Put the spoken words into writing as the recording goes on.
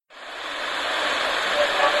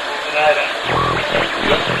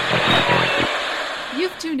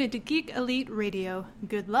tuned into Geek Elite Radio.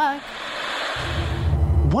 Good luck.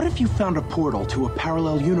 What if you found a portal to a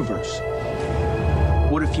parallel universe?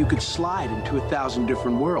 What if you could slide into 1,000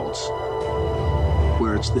 different worlds?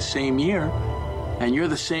 Where it's the same year, and you're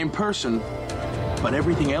the same person, but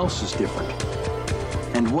everything else is different.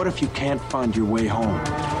 And what if you can't find your way home?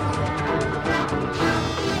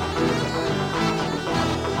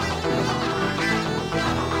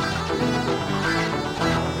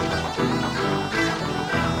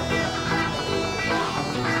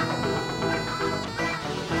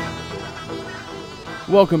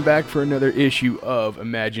 Welcome back for another issue of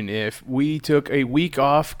Imagine If. We took a week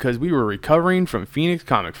off because we were recovering from Phoenix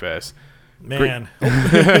Comic Fest. Man,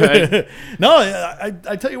 no,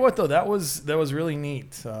 I tell you what though, that was really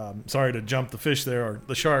neat. Sorry to jump the fish there, or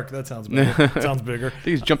the shark. That sounds bigger. Sounds bigger. I think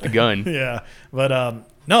he's jumped the gun. Yeah, but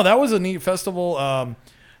no, that was a neat festival.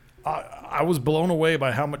 I was blown away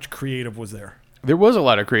by how much creative was there. There was a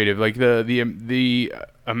lot of creative, like the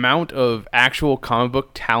amount of actual comic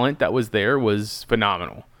book talent that was there was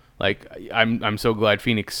phenomenal. Like I'm so glad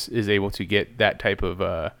Phoenix is able to get that type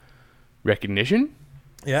of recognition.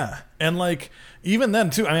 Yeah, and like even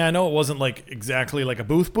then too. I mean, I know it wasn't like exactly like a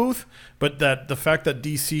booth, but that the fact that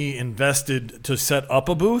DC invested to set up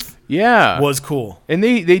a booth, was cool. And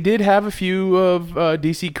they did have a few of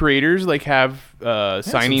DC creators like have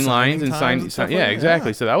signing lines and sign. Yeah,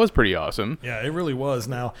 exactly. Yeah. So that was pretty awesome. Yeah, it really was.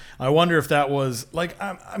 Now I wonder if that was like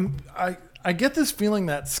I get this feeling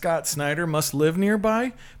that Scott Snyder must live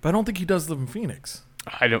nearby, but I don't think he does live in Phoenix.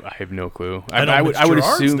 I have no clue. I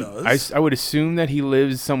would assume that he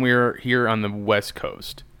lives somewhere here on the West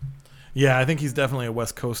Coast. Yeah, I think he's definitely a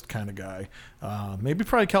West Coast kind of guy. Maybe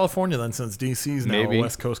probably California then, since DC's now a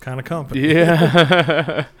West Coast kind of company.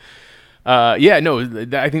 Yeah. I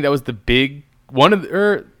think that was the big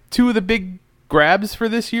two of the big grabs for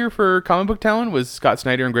this year for comic book talent was Scott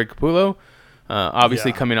Snyder and Greg Capullo.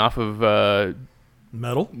 Obviously coming off of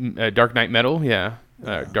Metal, Dark Knight Metal. Yeah.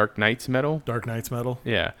 Dark Knight's Metal. Dark Knight's Metal.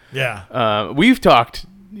 Yeah. Yeah. We talked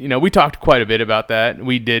quite a bit about that.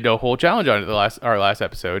 We did a whole challenge on it our last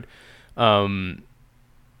episode. We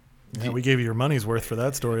gave you your money's worth for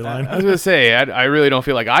that storyline. I was going to say, I really don't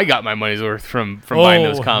feel like I got my money's worth from buying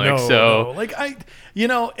those comics. No. Like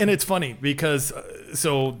and it's funny because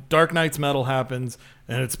so Dark Knight's Metal happens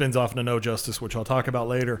and it spins off into No Justice, which I'll talk about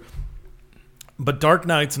later. But Dark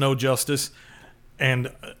Knight's No Justice.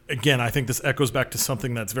 And again, I think this echoes back to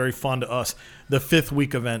something that's very fun to us. The 5th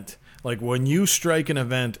week event. Like when you strike an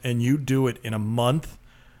event and you do it in a month,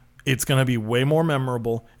 it's going to be way more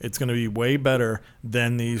memorable. It's going to be way better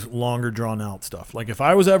than these longer drawn out stuff. Like if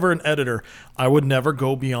I was ever an editor, I would never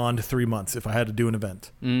go beyond 3 months if I had to do an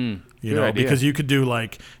event. Because you could do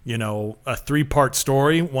like, a 3-part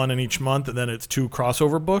story, one in each month, and then it's 2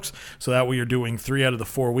 crossover books. So that way you're doing 3 out of the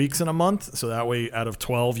 4 weeks in a month. So that way out of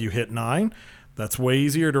 12, you hit 9. That's way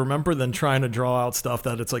easier to remember than trying to draw out stuff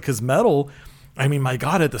that it's like, because Metal, I mean, my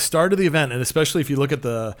God, at the start of the event, and especially if you look at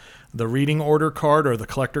the reading order card or the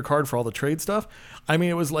collector card for all the trade stuff, I mean,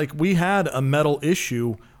 it was like we had a Metal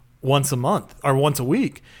issue once a month or once a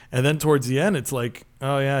week. And then towards the end, it's like,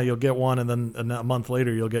 oh yeah, you'll get one. And then a month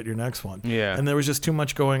later, you'll get your next one. Yeah. And there was just too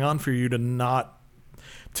much going on for you to not,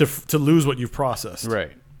 to lose what you've processed.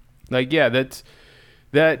 Right. Like, yeah,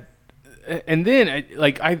 that. And then,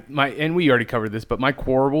 and we already covered this, but my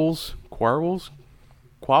quabbles,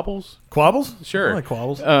 sure, I like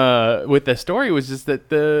quabbles. With the story was just that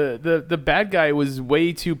the bad guy was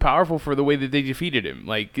way too powerful for the way that they defeated him.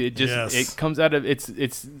 Like it comes out of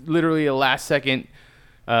it's literally a last second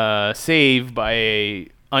save by a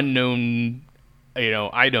unknown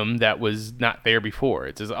item that was not there before.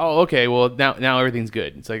 It says, oh, okay, well now everything's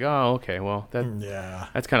good. It's like, oh, okay, well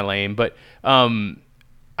that's kind of lame, but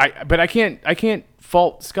I can't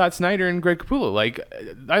fault Scott Snyder and Greg Capullo. Like,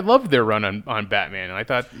 I loved their run on Batman, and I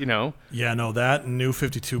thought, Yeah, no, that New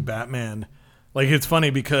 52 Batman, like, it's funny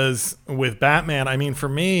because with Batman, I mean, for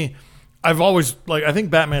me, I've always, I think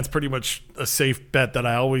Batman's pretty much a safe bet that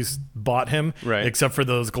I always bought him, right? Except for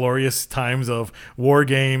those glorious times of War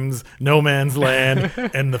Games, No Man's Land,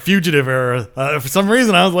 and the Fugitive era. For some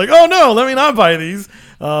reason, I was like, oh no, let me not buy these.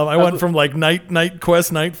 I went from Night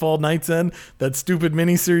Quest, Nightfall, Night's End, that stupid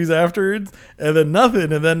miniseries afterwards, and then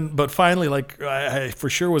nothing. But finally, I for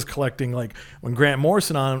sure was collecting, when Grant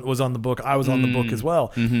Morrison was on the book, I was on the book as well.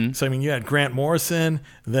 Mm-hmm. So, I mean, you had Grant Morrison,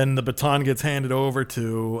 then the baton gets handed over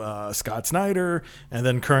to Scott Snyder, and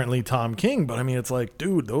then currently Tom King. But I mean, it's like,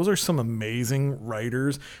 dude, those are some amazing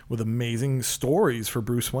writers with amazing stories for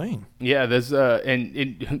Bruce Wayne. Yeah, there's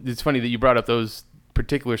it's funny that you brought up those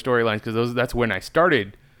particular storylines because that's when I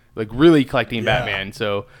started really collecting Batman.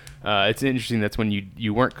 So it's interesting that's when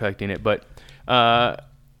you weren't collecting it. But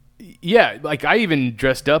yeah, like I even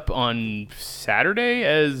dressed up on Saturday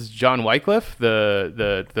as John Wycliffe,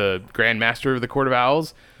 the Grand Master of the Court of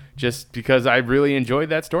Owls, just because I really enjoyed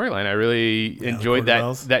that storyline. I really enjoyed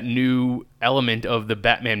that new element of the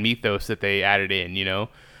Batman mythos that they added in, you know.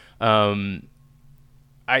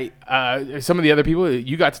 Some of the other people,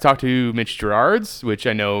 you got to talk to Mitch Gerards, which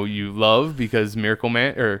I know you love because Miracle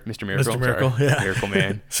Man, or Mr. Miracle. Mr. Miracle, sorry. yeah. Miracle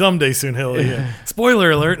Man. Someday soon he'll, yeah.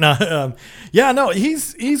 Spoiler alert. No,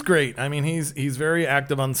 he's great. I mean, he's very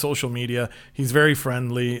active on social media. He's very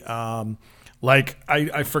friendly. Like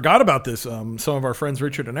I forgot about this. Some of our friends,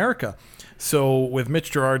 Richard and Erica. So with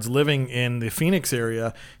Mitch Gerards living in the Phoenix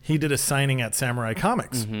area, he did a signing at Samurai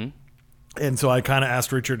Comics. Mm-hmm. And so I kind of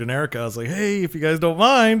asked Richard and Erica, I was like, hey, if you guys don't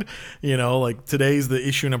mind, you know, like today's the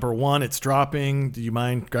issue number 1, it's dropping. Do you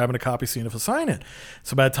mind grabbing a copy, seeing if I'll sign it?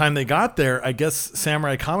 So by the time they got there, I guess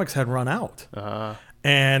Samurai Comics had run out.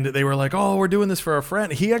 And they were like, oh, we're doing this for our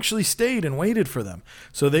friend. He actually stayed and waited for them.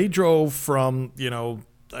 So they drove from, you know,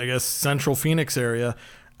 I guess central Phoenix area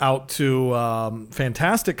out to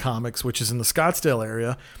Fantastic Comics, which is in the Scottsdale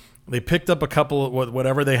area. They picked up a couple of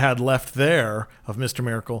whatever they had left there of Mr.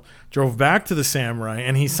 Miracle, drove back to the Samurai,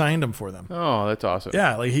 and he signed them for them. Oh, that's awesome.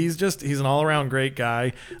 Yeah, like he's an all-around great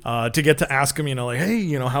guy. To get to ask him, you know, like, hey,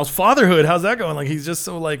 you know, how's fatherhood? How's that going? Like, he's just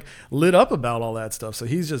so like lit up about all that stuff. So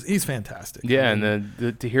he's fantastic. Yeah, I mean,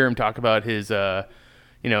 and to hear him talk about his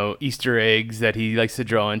you know, Easter eggs that he likes to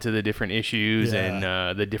draw into the different issues, and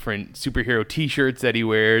the different superhero T-shirts that he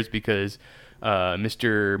wears, because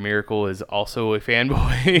Mr. Miracle is also a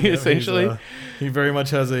fanboy, essentially. He very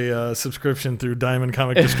much has a subscription through Diamond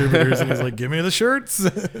Comic Distributors, and he's like, give me the shirts.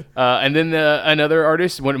 And then another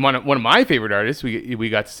artist, one of my favorite artists, we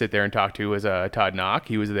got to sit there and talk to was Todd Knock.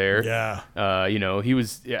 He was there. Yeah. You know, he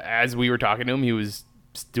was, as we were talking to him, he was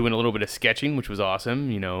doing a little bit of sketching, which was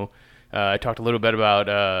awesome. You know, I talked a little bit about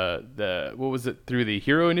through the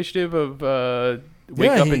Hero Initiative of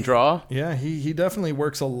Wake Up and Draw. Yeah, he definitely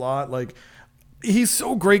works a lot. Like, he's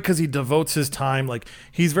so great because he devotes his time. Like,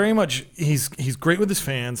 he's very much he's great with his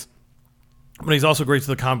fans, but he's also great to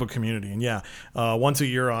the comic book community. And once a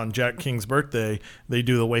year on Jack King's birthday, they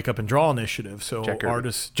do the Wake Up and Draw initiative. So Jack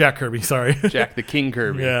Kirby, sorry, Jack the King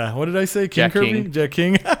Kirby. Yeah, what did I say? Jack King.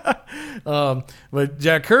 But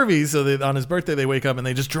Jack Kirby. So on his birthday, they wake up and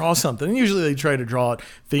they just draw something. And usually they try to draw it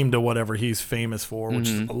themed to whatever he's famous for, which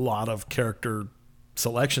is a lot of character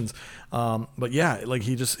selections. But yeah, like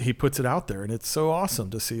he puts it out there, and it's so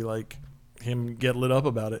awesome to see like him get lit up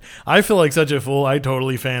about it. I feel like such a fool. I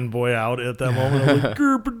totally fanboy out at that moment. I was like,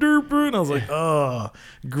 derpa, and I was like, oh,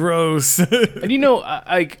 gross. And you know,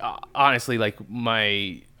 honestly, like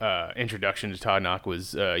my introduction to Todd Knock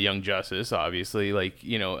was Young Justice, obviously. Like,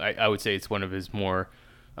 you know, I would say it's one of his more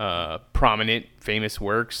prominent, famous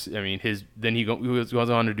works. I mean, he goes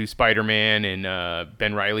on to do Spider-Man and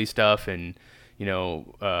Ben Reilly stuff, and you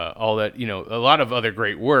know, all that, you know, a lot of other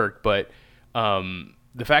great work, but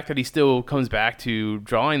the fact that he still comes back to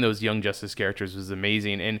drawing those Young Justice characters was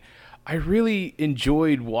amazing. And I really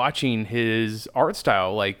enjoyed watching his art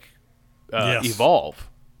style, like, evolve.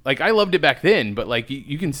 Like, I loved it back then, but, like,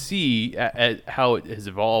 you can see how it has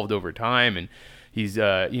evolved over time, and he's,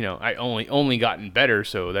 you know, I only gotten better,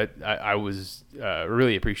 so that I was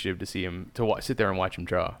really appreciative to see him, to sit there and watch him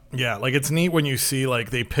draw. Yeah, like, it's neat when you see, like,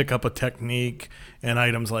 they pick up a technique and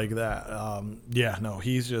items like that.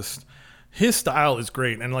 He's just, his style is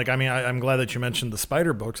great. And, like, I mean, I'm glad that you mentioned the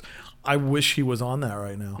Spider books. I wish he was on that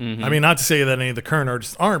right now. Mm-hmm. I mean, not to say that any of the current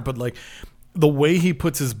artists aren't, but, like, the way he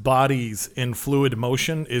puts his bodies in fluid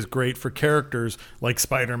motion is great for characters like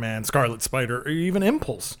Spider-Man, Scarlet Spider, or even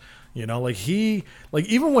Impulse. You know, like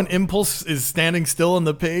even when Impulse is standing still on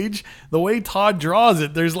the page, the way Todd draws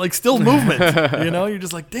it, there's like still movement. You know, you're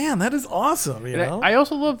just like, damn, that is awesome. You know, I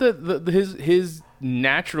also love that his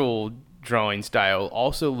natural drawing style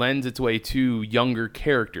also lends its way to younger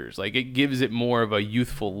characters. Like, it gives it more of a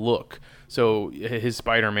youthful look. So his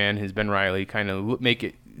Spider-Man, his Ben Reilly, kind of make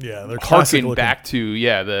it they're harken back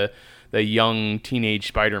to the young teenage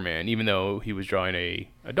Spider-Man, even though he was drawing a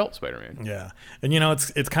adult Spider-Man. Yeah. And, you know,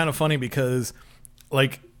 it's kind of funny because,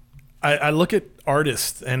 like, I look at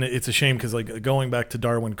artists, and it's a shame because, like, going back to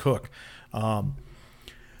Darwin Cook,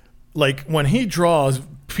 like, when he draws,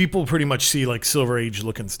 people pretty much see, like, Silver Age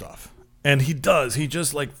looking stuff. And he does. He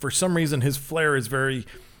just, like, for some reason, his flair is very,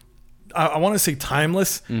 I want to say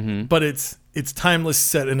timeless, but it's timeless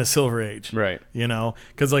set in a Silver Age. Right. You know,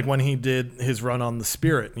 because like when he did his run on the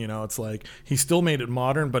Spirit, you know, it's like he still made it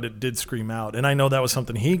modern, but it did scream out. And I know that was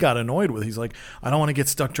something he got annoyed with. He's like, I don't want to get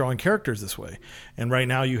stuck drawing characters this way. And right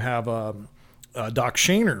now you have Doc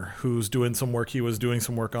Shaner, who's doing some work. He was doing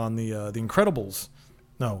some work on the Incredibles.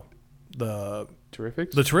 No, the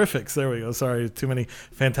Terrifics? The Terrifics. There we go. Sorry, too many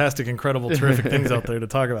fantastic, incredible, terrific things out there to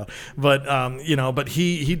talk about. But but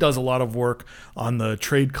he does a lot of work on the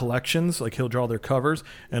trade collections. Like he'll draw their covers,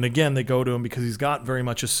 and again, they go to him because he's got very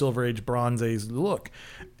much a Silver Age, Bronze Age look.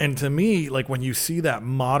 And to me, like when you see that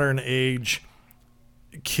modern age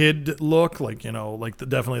kid look, like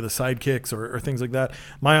definitely the sidekicks or things like that,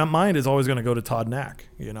 my mind is always going to go to Todd Knack.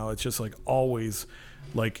 It's just like always.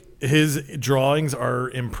 Like his drawings are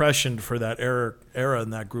impressioned for that era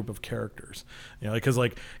and that group of characters, because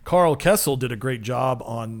like Carl Kessel did a great job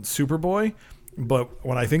on Superboy, but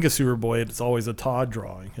when I think of Superboy, it's always a Todd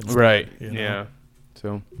drawing. It's right. Yeah.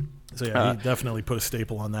 So yeah, he definitely put a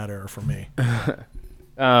staple on that era for me.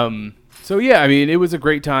 So yeah, I mean, it was a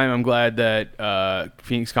great time. I'm glad that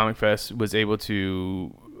Phoenix Comic Fest was able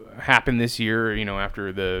to happen this year,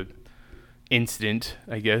 after the incident,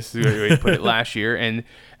 I guess the way to put it, last year, and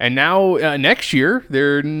now next year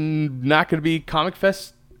they're not going to be Comic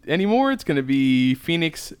Fest anymore. It's going to be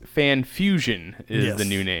Phoenix Fan Fusion is the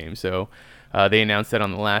new name. So they announced that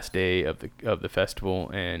on the last day of the festival,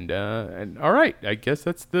 and all right, I guess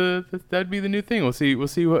that'd be the new thing. We'll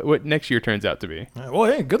see what next year turns out to be.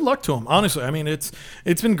 Well, hey, good luck to them. Honestly, I mean it's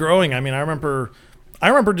been growing. I mean, I remember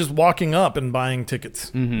just walking up and buying tickets.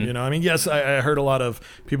 Mm-hmm. I mean, yes, I heard a lot of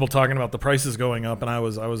people talking about the prices going up, and I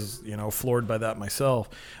was floored by that myself.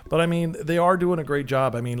 But I mean, they are doing a great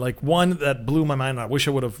job. I mean, like one that blew my mind. I wish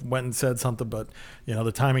I would have went and said something, but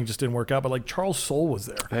the timing just didn't work out. But like Charles Soule was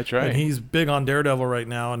there. That's right. And he's big on Daredevil right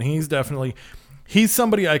now, and he's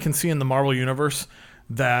somebody I can see in the Marvel Universe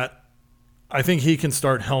that I think he can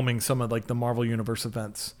start helming some of like the Marvel Universe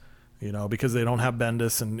events. Because they don't have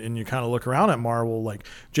Bendis, and you kind of look around at Marvel, like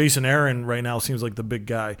Jason Aaron right now seems like the big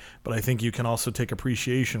guy, but I think you can also take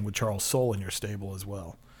appreciation with Charles Soule in your stable as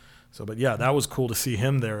well. So, but yeah, that was cool to see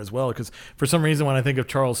him there as well, because for some reason when I think of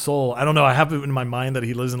Charles Soule, I don't know, I have it in my mind that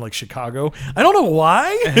he lives in like Chicago. I don't know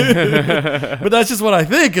why, but that's just what I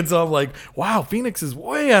think. And so I'm like, wow, Phoenix is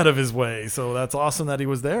way out of his way. So that's awesome that he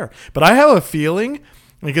was there. But I have a feeling,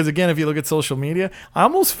 because again, if you look at social media, I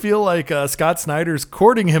almost feel like Scott Snyder's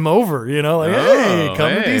courting him over, hey,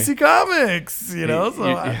 come to DC Comics, So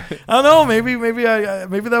I don't know, maybe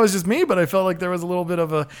that was just me, but I felt like there was a little bit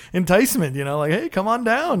of a enticement, like, hey, come on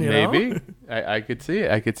down, Maybe I could see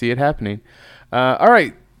it. I could see it happening. All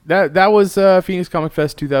right, that was Phoenix Comic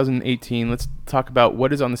Fest 2018. Let's talk about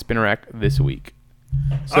what is on the spinner rack this week.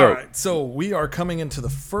 All right, so we are coming into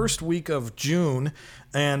the first week of June,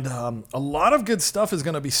 and a lot of good stuff is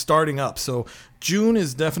going to be starting up. So June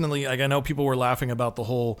is definitely, like, I know people were laughing about the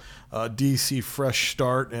whole DC fresh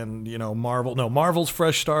start and, Marvel's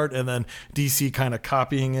fresh start and then DC kind of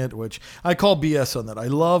copying it, which I call BS on that. I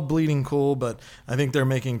love Bleeding Cool, but I think they're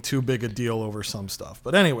making too big a deal over some stuff.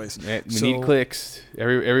 But anyways. We need clicks.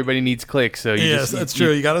 Everybody needs clicks. So that's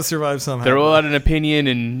true. You got to survive somehow. Throw out an opinion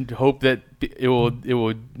and hope that it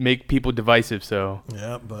will make people divisive. So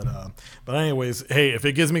yeah, but anyways, hey, if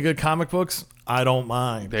it gives me good comic books, I don't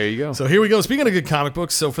mind. There you go. So here we go. Speaking of good comic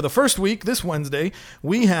books, so for the first week, this Wednesday,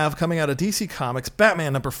 we have coming out of DC Comics,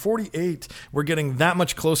 Batman number 48. We're getting that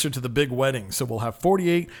much closer to the big wedding. So we'll have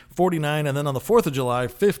 48, 49, and then on the 4th of July,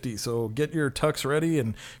 50. So get your tux ready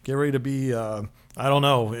and get ready to be, I don't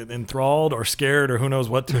know, enthralled or scared or who knows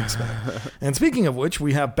what to expect. And speaking of which,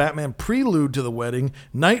 we have Batman Prelude to the Wedding,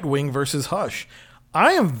 Nightwing versus Hush.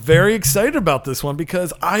 I am very excited about this one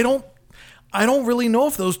because I don't really know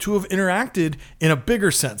if those two have interacted in a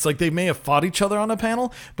bigger sense. Like, they may have fought each other on a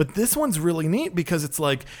panel, but this one's really neat because it's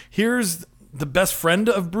like, here's the best friend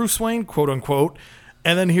of Bruce Wayne, quote unquote,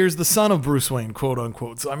 and then here's the son of Bruce Wayne, quote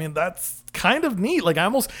unquote. So, I mean, that's kind of neat. Like, I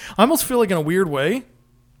almost feel like in a weird way,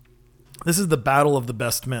 this is the battle of the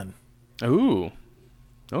best men. Ooh.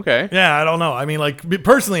 Okay. Yeah, I don't know. I mean, like,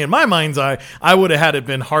 personally, in my mind's eye, I would have had it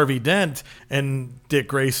been Harvey Dent and Dick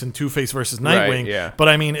Grayson, Two-Face versus Nightwing. Right, yeah. But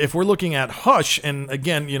I mean, if we're looking at Hush, and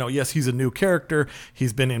again, yes, he's a new character,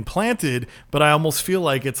 he's been implanted, but I almost feel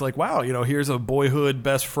like it's like, wow, here's a boyhood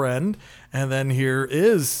best friend, and then here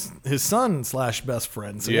is his son / best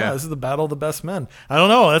friend. So yeah, this is the battle of the best men. I don't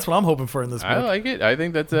know. That's what I'm hoping for in this book. I like it. I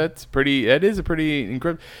think that is a pretty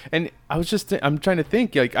incredible. And I'm trying to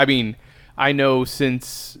think, like, I mean, I know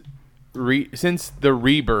since the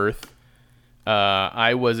Rebirth,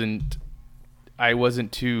 I wasn't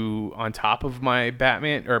too on top of my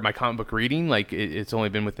Batman or my comic book reading. Like, it's only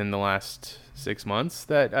been within the last 6 months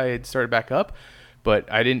that I had started back up. But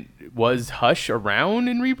was Hush around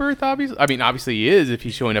in Rebirth, obviously? I mean, obviously he is if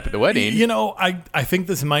he's showing up at the wedding. I think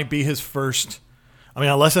this might be his first I mean,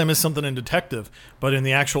 unless I missed something in Detective, but in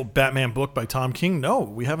the actual Batman book by Tom King, no,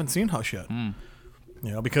 we haven't seen Hush yet. You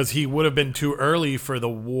know, because he would have been too early for the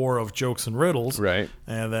war of jokes and riddles. Right.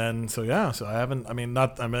 And then, so I haven't,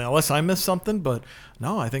 unless I missed something, but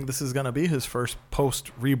no, I think this is going to be his first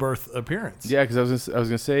post-Rebirth appearance. Yeah, because I was going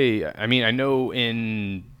to say, I mean, I know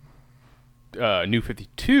in New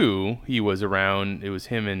 52, he was around, it was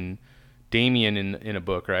him and Damian in a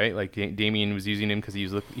book, right? Like Damian was using him because he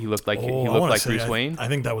looked like Bruce Wayne. I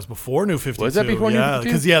think that was before New 52. Was that before New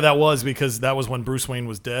 52? Because that was when Bruce Wayne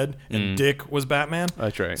was dead and Dick was Batman.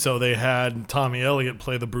 That's right. So they had Tommy Elliott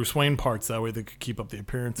play the Bruce Wayne parts, that way they could keep up the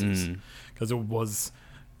appearances. Because it was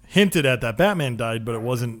hinted at that Batman died, but it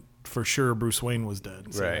wasn't for sure Bruce Wayne was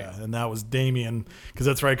dead. So, right. Yeah, and that was Damian, because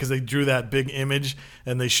that's right, because they drew that big image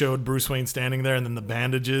and they showed Bruce Wayne standing there and then the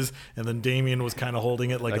bandages, and then Damian was kind of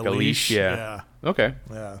holding it like a leash. Yeah. Okay.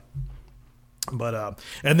 Yeah. But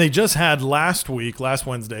and they just had last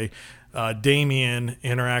Wednesday, Damian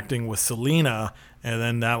interacting with Selina, and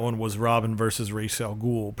then that one was Robin versus Ra's al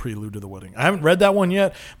Ghul, Prelude to the Wedding. I haven't read that one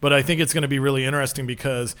yet, but I think it's going to be really interesting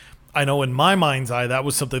because I know in my mind's eye that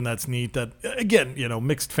was something that's neat. That again, you know,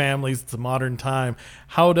 mixed families, it's a modern time.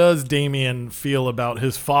 How does Damian feel about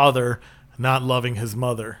his father not loving his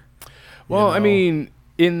mother? Well, I mean,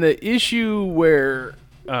 in the issue where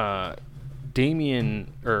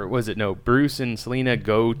Damian, or was it Bruce and Selina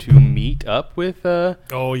go to meet up with in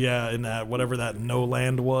that whatever that No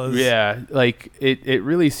Land was. Yeah, like it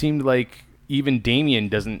really seemed like even Damian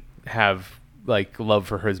doesn't have like love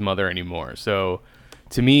for his mother anymore. So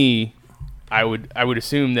to me, I would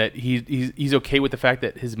assume that he's okay with the fact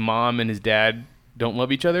that his mom and his dad don't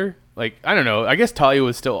love each other. Like, I don't know. I guess Talia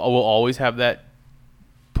will always have that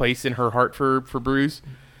place in her heart for Bruce,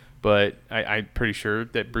 but I'm pretty sure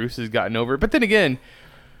that Bruce has gotten over it. But then again,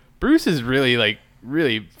 Bruce is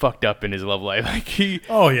really fucked up in his love life. Like he.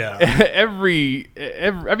 Oh yeah. Every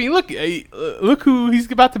I mean, look who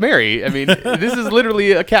he's about to marry. I mean, this is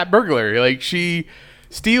literally a cat burglar. Like she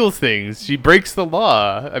steals things. She breaks the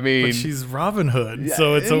law. I mean, but she's Robin Hood,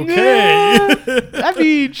 so it's okay. Yeah. I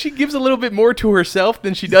mean, she gives a little bit more to herself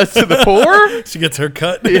than she does to the poor. She gets her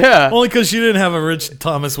cut. Yeah. Only because she didn't have a rich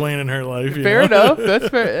Thomas Wayne in her life. Fair enough. That's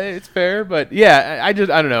fair. It's fair. But yeah, I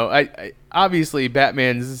don't know. I obviously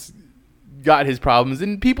Batman's got his problems,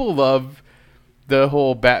 and people love the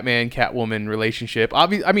whole Batman Catwoman relationship.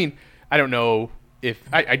 Obviously, I mean, I don't know if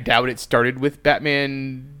I doubt it started with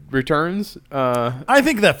Batman Returns. I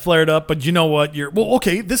think that flared up, but you know what?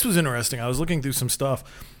 This was interesting. I was looking through some stuff,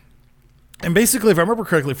 and basically, if I remember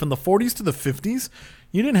correctly, from the 40s to the 50s,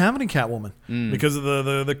 you didn't have any Catwoman because of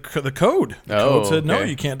the code. The code said no,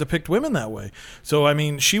 you can't depict women that way. So I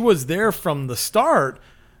mean, she was there from the start.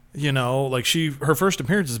 You know, like her first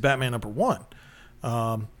appearance is Batman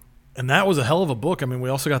 #1, and that was a hell of a book. I mean, we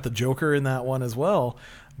also got the Joker in that one as well,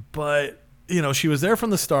 but. You know, she was there from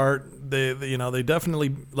the start. They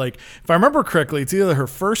definitely, like, if I remember correctly, it's either her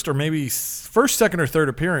first, second, or third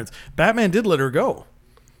appearance. Batman did let her go.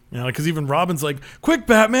 You know, because even Robin's like, "Quick,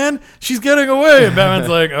 Batman, she's getting away," and Batman's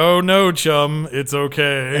like, "Oh no, chum, it's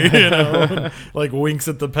okay." You know, like winks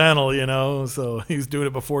at the panel. You know, so he's doing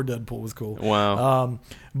it before Deadpool was cool. Wow.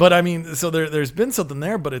 But I mean, so there's been something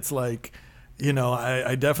there, but it's like, you know,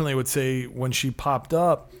 I definitely would say when she popped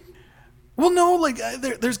up. Well, no, like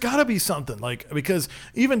there's got to be something, like, because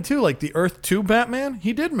even too, like the Earth 2 Batman,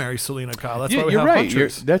 he did marry Selina Kyle. That's why we have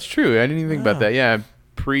Huntress. That's true. I didn't even think about that. Yeah,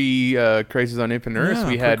 Crisis on Infinite Earths,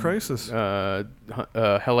 we had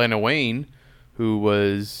Helena Wayne, who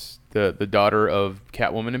was the daughter of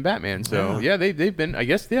Catwoman and Batman. So they've been, I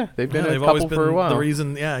guess, they've been a couple for a while. The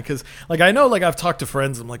reason, because like I know, like I've talked to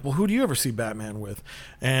friends. I'm like, well, who do you ever see Batman with?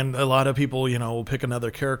 And a lot of people, you know, will pick another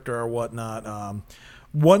character or whatnot.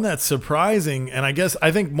 One that's surprising, and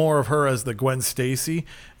I think more of her as the Gwen Stacy,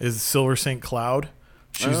 is Silver St. Cloud.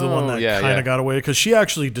 She's the one that kind of got away because she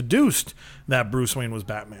actually deduced that Bruce Wayne was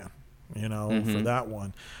Batman, you know, for that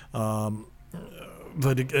one.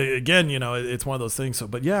 But again, you know, it's one of those things. So,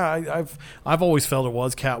 but yeah, I've always felt it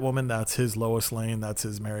was Catwoman. That's his Lois Lane. That's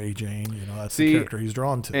his Mary Jane. You know, that's the character he's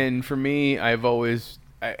drawn to. And for me, I've always.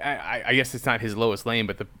 I guess it's not his Lois Lane,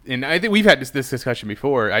 but and I think we've had this discussion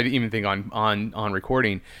before. I didn't even think on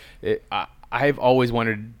recording. I've always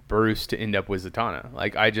wanted Bruce to end up with Zatanna.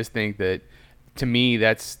 Like, I just think that, to me,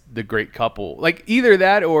 that's the great couple. Like, either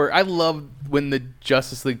that or I love when the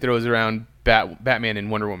Justice League throws around Batman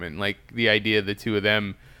and Wonder Woman. Like, the idea of the two of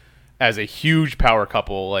them as a huge power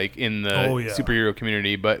couple, like, in the superhero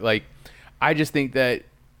community. But, like, I just think that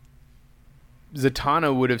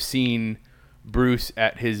Zatanna would have seen Bruce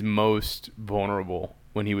at his most vulnerable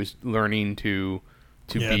when he was learning to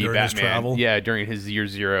to be during Batman. his travel. Yeah, during his year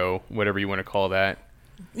zero, whatever you want to call that.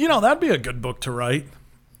 That'd be a good book to write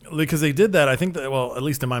because they did that. I think that, well, at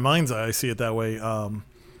least in my mind's eye, I see it that way.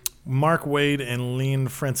 Mark Waid and Lean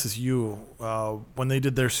Francis Yu, when they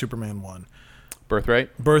did their Superman one.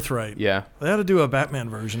 Birthright. Yeah. They had to do a Batman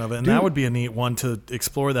version of it, and that would be a neat one to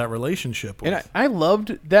explore that relationship with. And I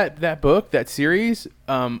loved that book, that series.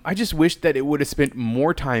 I just wish that it would have spent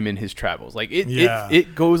more time in his travels. Like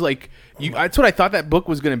it goes like that's what I thought that book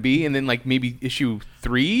was going to be, and then like maybe issue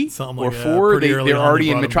 3 or 4, they're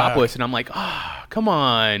already in Metropolis, and I'm like, come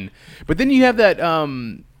on. But then you have that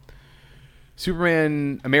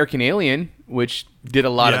Superman American Alien, which did a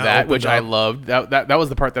lot of that, which I loved. That was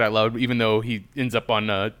the part that I loved, even though he ends up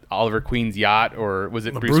on Oliver Queen's yacht, or was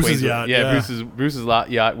it Bruce's yacht? Yeah, Bruce's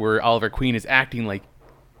yacht, where Oliver Queen is acting like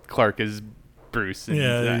Clark is Bruce.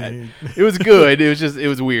 And it was good. It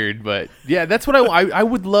was weird, but yeah, that's what I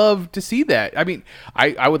would love to see that. I mean,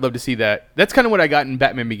 I would love to see that. That's kind of what I got in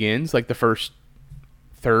Batman Begins, like the first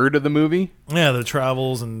third of the movie. Yeah, the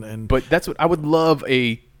travels and. But that's what I would love,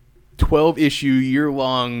 a 12-issue,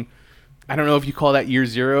 year-long. I don't know if you call that year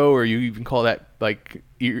 0 or you even call that like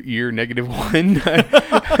year -1.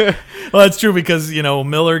 Well, that's true because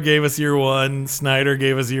Miller gave us year 1, Snyder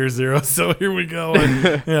gave us year 0, so here we go.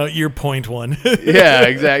 And, year 0.1. Yeah,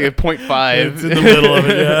 exactly. 0.5. It's in the middle of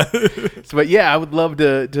it. Yeah. But yeah, I would love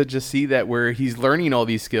to just see that where he's learning all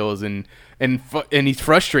these skills and he's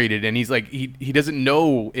frustrated and he's like he doesn't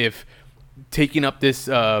know if taking up this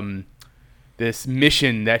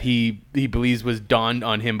mission that he believes was dawned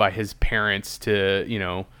on him by his parents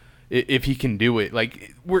to, if he can do it.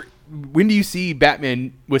 Like, when do you see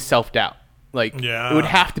Batman with self-doubt? Like, It would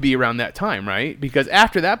have to be around that time, right? Because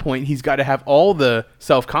after that point, he's got to have all the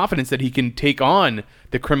self-confidence that he can take on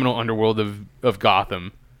the criminal underworld of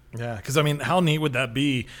Gotham. Yeah, because, I mean, how neat would that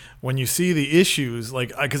be when you see the issues?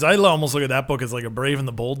 Like, because I almost look at that book as like a Brave and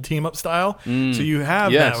the Bold team-up style. So you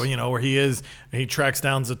have that, where he tracks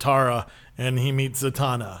down Zatara and he meets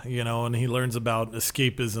Zatanna, and he learns about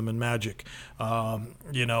escapism and magic.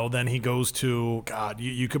 Then he goes to,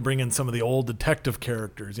 you could bring in some of the old detective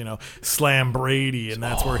characters, Slam Brady, and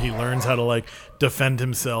that's where he learns how to, like, defend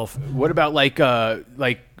himself. What about, like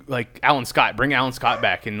Alan Scott? Bring Alan Scott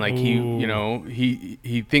back, and like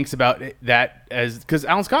he thinks about that as, because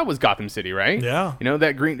Alan Scott was Gotham City, right? Yeah.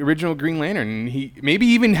 That original Green Lantern. And he maybe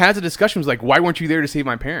even has a discussion was like, why weren't you there to save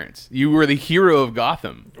my parents? You were the hero of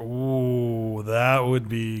Gotham. Ooh, that would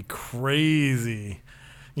be crazy.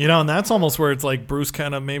 And that's almost where it's like Bruce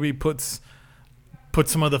kind of maybe puts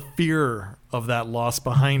some of the fear of that loss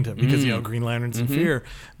behind him because, Green Lantern's in fear,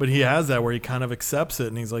 but he has that where he kind of accepts it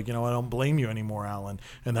and he's like, I don't blame you anymore, Alan.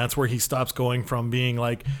 And that's where he stops going from being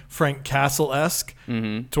like Frank Castle-esque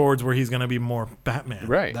towards where he's going to be more Batman.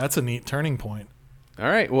 Right. That's a neat turning point. All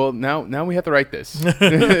right. Well, now we have to write this.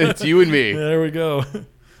 It's you and me. There we go.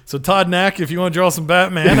 So Todd Knack, if you want to draw some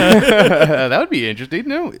Batman. That would be interesting.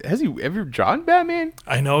 No, has he ever drawn Batman?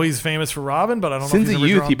 I know he's famous for Robin, but I don't know if Since he's a ever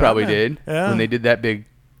youth, drawn he probably Batman. did. Yeah. When they did that big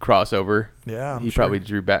crossover. Yeah, he probably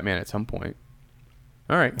drew Batman at some point.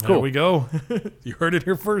 All right, cool. There we go. You heard it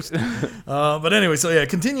here first. But anyway, so yeah,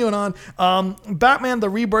 continuing on. Batman the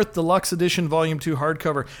Rebirth Deluxe Edition Volume 2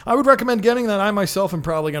 hardcover. I would recommend getting that. I myself am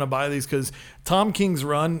probably going to buy these because Tom King's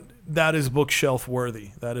run, that is bookshelf worthy.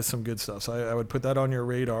 That is some good stuff. So I would put that on your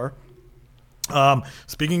radar.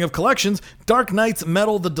 Speaking of collections, Dark Knight's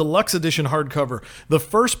Metal, the Deluxe Edition hardcover. The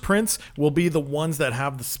first prints will be the ones that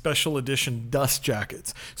have the special edition dust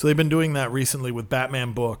jackets. So they've been doing that recently with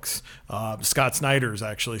Batman books, Scott Snyder's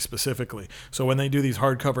actually specifically. So when they do these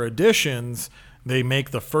hardcover editions, they make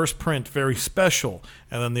the first print very special,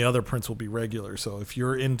 and then the other prints will be regular. So if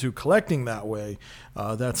you're into collecting that way,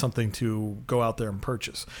 that's something to go out there and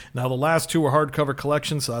purchase. Now, the last two are hardcover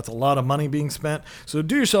collections, so that's a lot of money being spent. So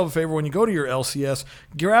do yourself a favor when you go to your LCS,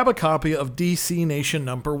 grab a copy of DC Nation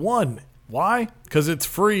 #1. Why? Because it's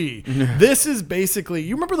free. This is basically,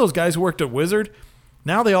 you remember those guys who worked at Wizard?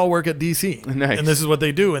 Now they all work at DC. Nice. And this is what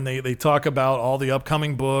they do. And they talk about all the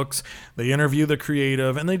upcoming books. They interview the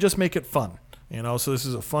creative, and they just make it fun. So this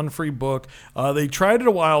is a fun, free book. They tried it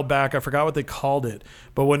a while back. I forgot what they called it.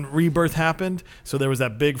 But when Rebirth happened, so there was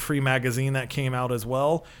that big free magazine that came out as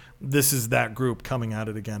well. This is that group coming at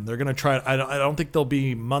it again. They're going to try it. I don't think they'll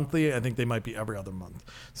be monthly. I think they might be every other month.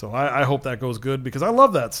 So I hope that goes good because I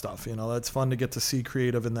love that stuff. That's fun to get to see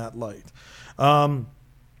creative in that light.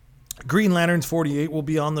 Green Lanterns 48 will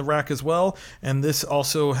be on the rack as well, and this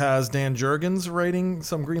also has Dan Jurgens writing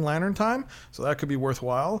some Green Lantern time, so that could be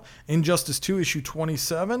worthwhile. Injustice 2 issue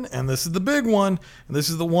 27, and this is the big one, and this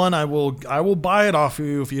is the one I will buy it off of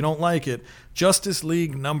you if you don't like it. Justice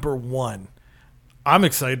League #1. I'm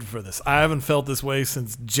excited for this. I haven't felt this way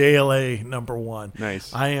since JLA #1.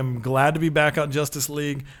 Nice. I am glad to be back on Justice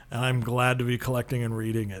League, and I'm glad to be collecting and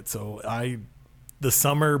reading it. So the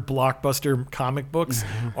summer blockbuster comic books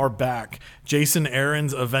are back. Jason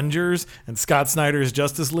Aaron's Avengers and Scott Snyder's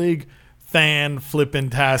Justice League,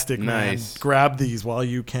 fan-flippin-tastic, man. Nice. Grab these while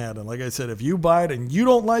you can. And like I said, if you buy it and you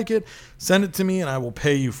don't like it, send it to me and I will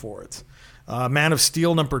pay you for it. Man of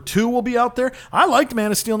Steel #2 will be out there. I liked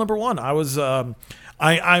Man of Steel #1. I was,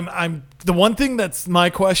 I'm the one thing that's my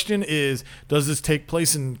question is, does this take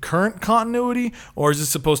place in current continuity, or is this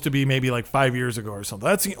supposed to be maybe like 5 years ago or something?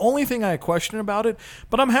 That's the only thing I question about it,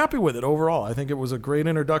 but I'm happy with it overall. I think it was a great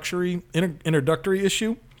introductory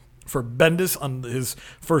issue for Bendis on his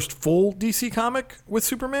first full DC comic with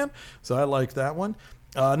Superman. So I like that one.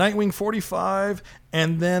 Nightwing 45,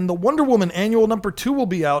 and then the Wonder Woman annual #2 will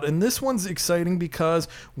be out, and this one's exciting because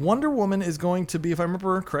Wonder Woman is going to be, if I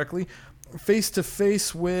remember correctly, face to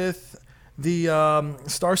face with the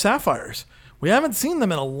Star Sapphires. We haven't seen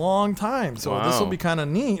them in a long time, so this will be kind of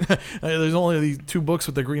neat. There's only these 2 books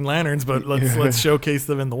with the Green Lanterns, but let's showcase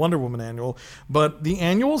them in the Wonder Woman annual. But the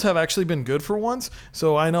annuals have actually been good for once,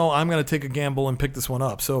 so I know I'm going to take a gamble and pick this one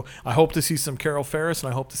up. So I hope to see some Carol Ferris,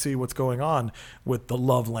 and I hope to see what's going on with the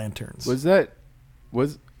Love Lanterns. Was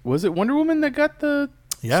it Wonder Woman that got the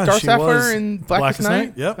Star Sapphire in Blackest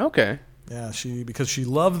Night? Yep. Okay. Yeah, because she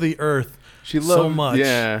loved the Earth. She loved so much.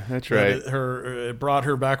 Yeah, that's right. It brought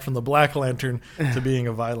her back from the Black Lantern to being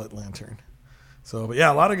a Violet Lantern. So, but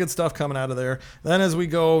yeah, a lot of good stuff coming out of there. Then as we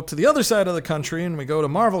go to the other side of the country and we go to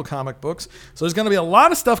Marvel comic books, so there's going to be a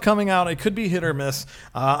lot of stuff coming out. It could be hit or miss.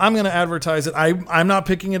 I'm going to advertise it. I'm not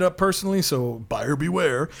picking it up personally, so buyer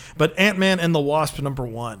beware. But Ant-Man and the Wasp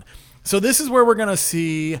 #1. So this is where we're going to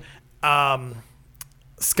see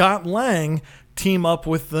Scott Lang team up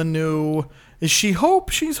with the new... Is she Hope?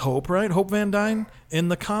 She's Hope, right? Hope Van Dyne in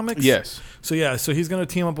the comics? Yes. So he's going to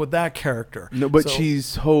team up with that character. No, but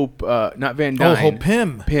she's Hope, not Van Dyne. Oh, Hope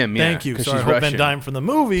Pym. Pym, yeah. Thank you. Sorry, she's Hope Russian. Van Dyne from the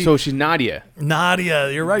movie. So she's Nadia.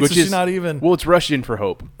 Nadia, you're right. So she's not even... Well, it's Russian for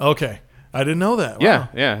Hope. Okay. I didn't know that. Wow.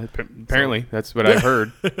 Yeah. Apparently, that's what I've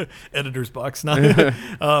heard. Editor's box.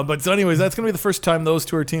 But so anyways, that's going to be the first time those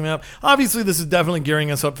two are teaming up. Obviously, this is definitely gearing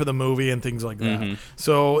us up for the movie and things like that. Mm-hmm.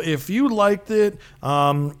 So if you liked it,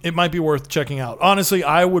 it might be worth checking out. Honestly,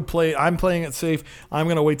 I'm playing it safe. I'm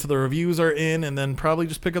going to wait till the reviews are in and then probably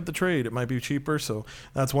just pick up the trade. It might be cheaper, so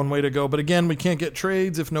that's one way to go. But again, we can't get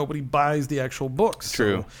trades if nobody buys the actual books.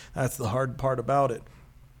 True. So that's the hard part about it.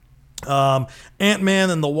 Ant-Man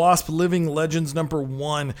and the Wasp Living Legends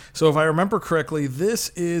 #1. So if I remember correctly, this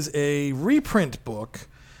is a reprint book.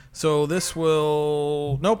 So this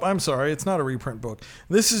will... Nope, I'm sorry. It's not a reprint book.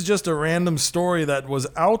 This is just a random story that was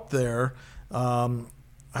out there. I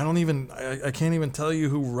can't even tell you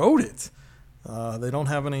who wrote it. They don't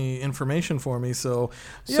have any information for me. So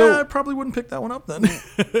I probably wouldn't pick that one up then.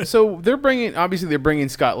 So they're bringing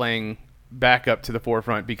Scott Lang back up to the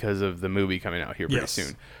forefront because of the movie coming out here pretty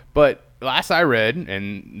soon. But last I read,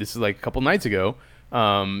 and this is like a couple nights ago,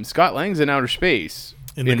 Scott Lang's in outer space.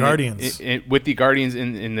 In the Guardians. With the Guardians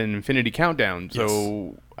in the Infinity Countdown.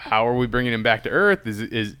 So how are we bringing him back to Earth?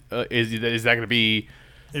 Is that going to be...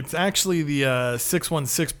 It's actually the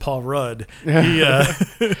 616 Paul Rudd.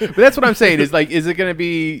 But that's what I'm saying. Is it going to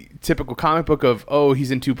be typical comic book of,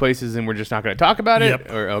 he's in 2 places and we're just not going to talk about it? Yep.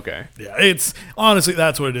 Or okay. Yeah, it's honestly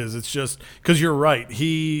that's what it is. It's just because you're right.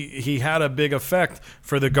 He had a big effect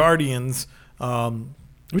for the Guardians.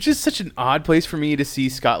 Which is such an odd place for me to see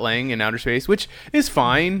Scott Lang in outer space, which is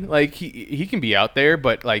fine. Like he can be out there,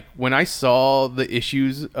 but like when I saw the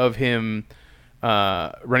issues of him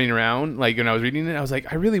running around, like when I was reading it, I was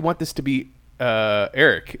like, I really want this to be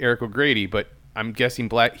Eric O'Grady, but I'm guessing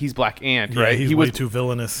he's Black Ant, right? He was way too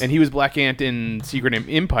villainous. And he was Black Ant in Secret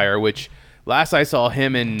Empire, which last I saw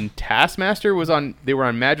him and Taskmaster they were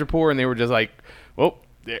on Madripoor, and they were just like, well,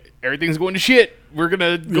 everything's going to shit. We're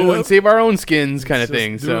gonna go and save our own skins, kind of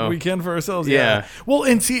thing. Do what we can for ourselves. Yeah. Well,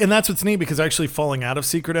 and that's what's neat, because actually falling out of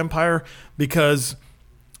Secret Empire, because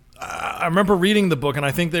I remember reading the book, and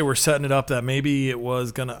I think they were setting it up that maybe it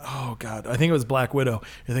was gonna... Oh God, I think it was Black Widow.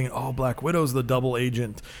 You're thinking, Black Widow's the double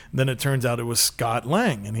agent. And then it turns out it was Scott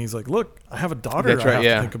Lang, and he's like, "Look, I have a daughter I have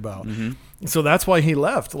to think about." Mm-hmm. So that's why he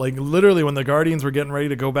left. Like literally, when the Guardians were getting ready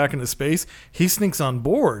to go back into space, he sneaks on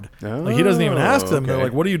board. Like he doesn't even ask them. Okay. They're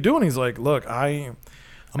like, "What are you doing?" He's like, "Look, I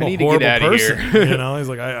I'm a horrible person. You know, he's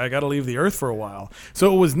like, I got to leave the Earth for a while.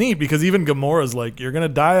 So it was neat because even Gamora's like, you're going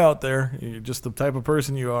to die out there. You're just the type of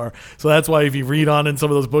person you are. So that's why if you read on in some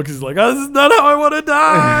of those books, he's like, oh, this is not how I want to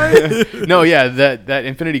die. No, yeah, that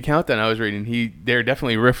Infinity Countdown I was reading, they're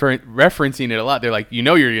definitely referencing it a lot. They're like, you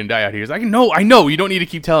know you're going to die out here. He's like, no, I know. You don't need to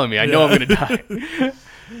keep telling me. I know I'm going to die.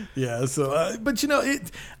 Yeah, so, but you know,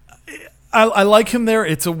 I like him there.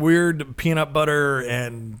 It's a weird peanut butter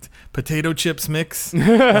and potato chips mix. I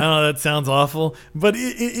know that sounds awful, but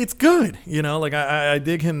it's good. You know, like I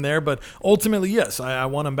dig him there. But ultimately, yes, I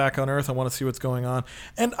want him back on Earth. I want to see what's going on.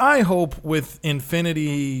 And I hope with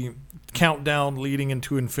Infinity Countdown leading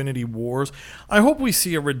into Infinity Wars, I hope we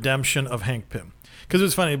see a redemption of Hank Pym. Because it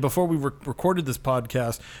was funny, before we recorded this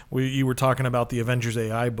podcast, you were talking about the Avengers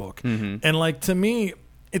AI book. Mm-hmm. And like, to me,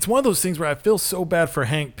 it's one of those things where I feel so bad for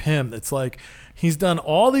Hank Pym. It's like he's done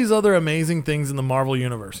all these other amazing things in the Marvel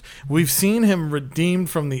Universe. We've seen him redeemed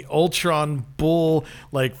from the Ultron bull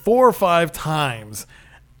like 4 or 5 times.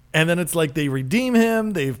 And then it's like they redeem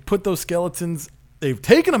him. They've put those skeletons, they've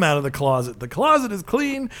taken him out of the closet. The closet is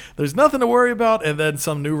clean. There's nothing to worry about. And then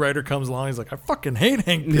some new writer comes along. He's like, I fucking hate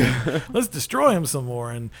Hank Pym. Let's destroy him some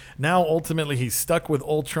more. And now ultimately he's stuck with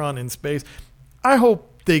Ultron in space. I hope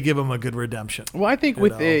they give him a good redemption. Well, I think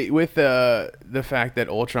with the fact that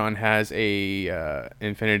Ultron has a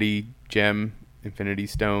Infinity Gem, Infinity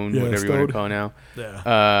Stone, whatever you want to call it now,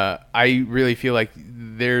 I really feel like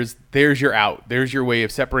there's your out. There's your way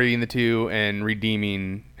of separating the two and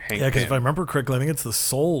redeeming Hank Pym. Because if I remember correctly, I think it's the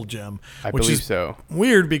Soul Gem. Which is so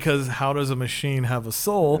weird because how does a machine have a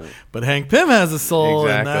soul? But Hank Pym has a soul,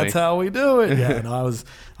 and that's how we do it. Yeah, and I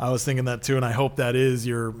was thinking that too, and I hope that is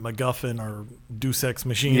your MacGuffin or Deus Ex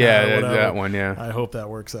Machina. Yeah, or whatever. that one. Yeah, I hope that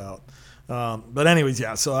works out. But anyways,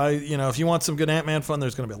 yeah. So if you want some good Ant-Man fun,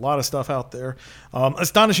 there's going to be a lot of stuff out there.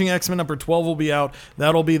 Astonishing X-Men number 12 will be out.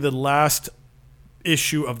 That'll be the last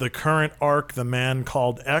issue of the current arc, The Man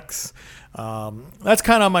Called X. That's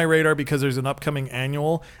kind of on my radar because there's an upcoming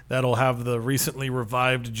annual that'll have the recently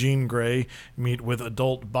revived Jean Grey meet with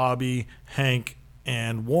adult Bobby, Hank,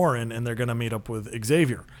 and Warren, and they're going to meet up with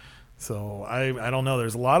Xavier. So I don't know.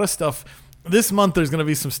 There's a lot of stuff. This month there's going to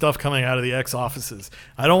be some stuff coming out of the X offices.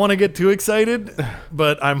 I don't want to get too excited,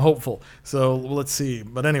 but I'm hopeful. So let's see.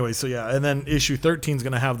 But anyway, so yeah. And then issue 13 is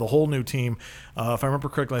going to have the whole new team. If I remember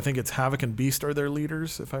correctly, I think it's Havoc and Beast are their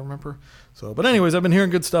leaders, if I remember. So, but anyways, I've been hearing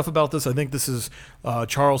good stuff about this. I think this is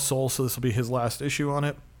Charles Soule, so this will be his last issue on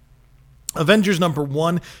it. Avengers number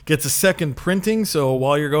 1 gets a second printing, so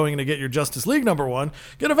while you're going to get your Justice League number 1,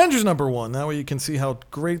 get Avengers number 1. That way you can see how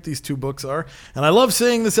great these two books are. And I love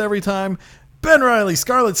saying this every time. Ben Reilly,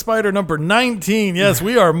 Scarlet Spider number 19. Yes,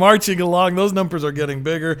 we are marching along. Those numbers are getting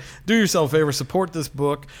bigger. Do yourself a favor, support this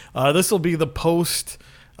book. This will be the post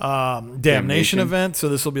Damnation event, so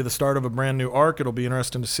this will be the start of a brand new arc. It'll be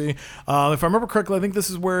interesting to see. If I remember correctly, I think this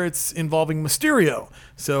is where it's involving Mysterio.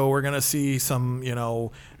 So we're going to see some,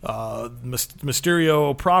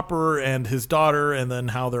 Mysterio proper and his daughter, and then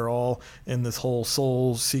how they're all in this whole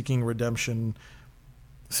soul-seeking redemption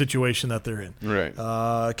situation that they're in. Right.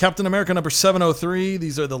 Captain America number 703.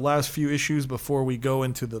 These are the last few issues before we go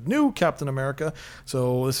into the new Captain America.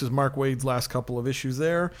 So this is Mark Waid's last couple of issues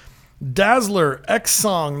there. Dazzler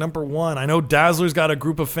X-Song number 1. I know Dazzler's got a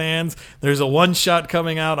group of fans. There's a one-shot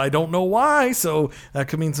coming out. I don't know why, so that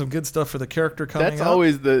could mean some good stuff for the character coming out.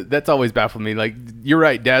 That's always baffled me. Like, you're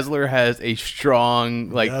right, Dazzler has a strong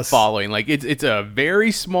following. Like, it's a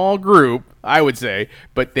very small group, I would say,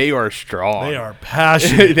 but they are strong. They are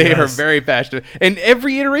passionate. They are very passionate. And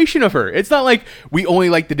every iteration of her. It's not like we only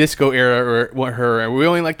like the disco era or her, or we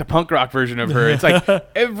only like the punk rock version of her. It's like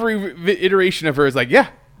every iteration of her is like, yeah,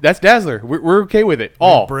 that's Dazzler. We're okay with it.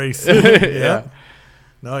 All embrace it. Yeah.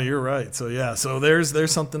 No, you're right. So yeah. So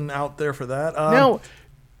there's something out there for that. Now,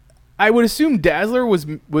 I would assume Dazzler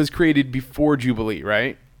was created before Jubilee,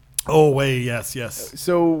 right? Oh, wait. Yes.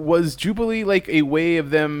 So was Jubilee like a way of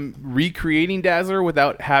them recreating Dazzler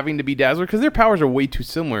without having to be Dazzler? Because their powers are way too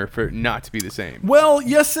similar for it not to be the same. Well,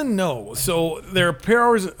 yes and no. So their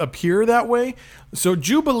powers appear that way. So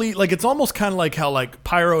Jubilee, like, it's almost kind of like how like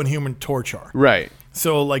Pyro and Human Torch are. Right.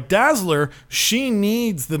 So like Dazzler, she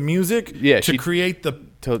needs the music to create the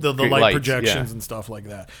light lights, projections and stuff like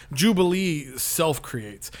that. Jubilee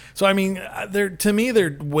self-creates. So I mean, to me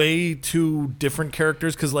they're way two different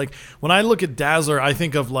characters, because like when I look at Dazzler, I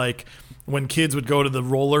think of like when kids would go to the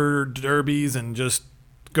roller derbies and just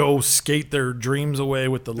go skate their dreams away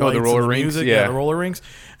with the lights the roller and the rinks, music. yeah. The roller rinks.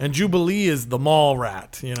 And Jubilee is the mall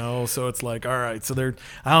rat, so it's like, all right, so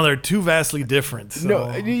they're two vastly different. So. No,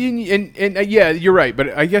 and yeah, you're right.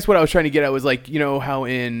 But I guess what I was trying to get at was like, how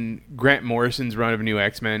in Grant Morrison's run of New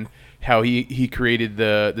X-Men, how he created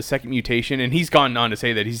the second mutation, and he's gone on to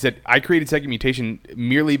say that he said, I created second mutation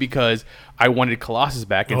merely because I wanted Colossus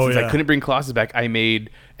back, and since I couldn't bring Colossus back, I made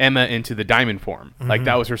Emma into the diamond form. Like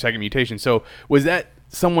that was her second mutation. So was that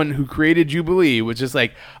someone who created Jubilee was just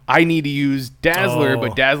like, I need to use Dazzler,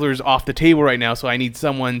 but Dazzler's off the table right now, so I need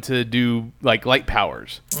someone to do like light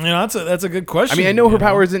powers? That's a good question. I mean, I know her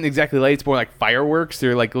power isn't exactly light; it's more like fireworks.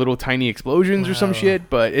 They're like little tiny explosions or some shit,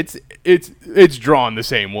 but it's drawn the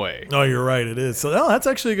same way. Oh, you're right, it is. So that's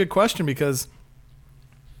actually a good question, because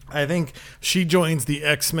I think she joins the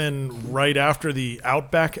X-Men right after the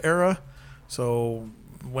Outback era. So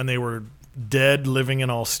when they were dead, living in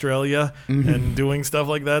Australia and doing stuff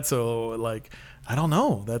like that. So like, I don't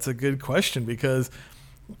know. That's a good question, because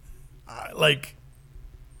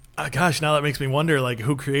gosh, now that makes me wonder, like,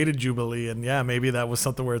 who created Jubilee? And yeah, maybe that was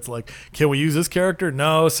something where it's like, can we use this character?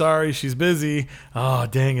 No, sorry, she's busy. Oh,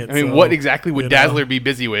 dang it. I mean, what exactly would Dazzler be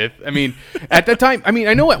busy with? I mean, at that time, I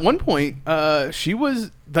know at one point, she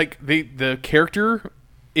was like, the character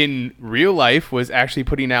in real life was actually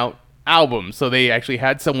putting out albums, so they actually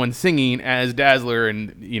had someone singing as Dazzler,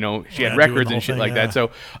 and she had records and shit like that.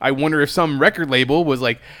 So I wonder if some record label was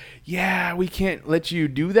like, yeah, we can't let you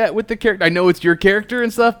do that with the character. I know it's your character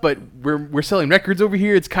and stuff, but we're selling records over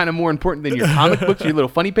here. It's kind of more important than your comic books, your little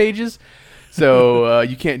funny pages. So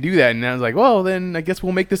you can't do that. And I was like, well, then I guess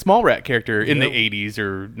we'll make the Small Rat character in the 80s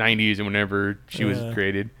or 90s and whenever she was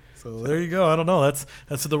created. So there you go. I don't know. That's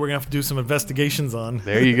something we're gonna have to do some investigations on.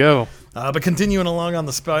 There you go. But continuing along on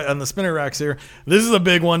the spinner racks here, this is a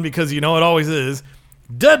big one, because it always is.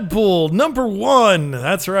 Deadpool #1.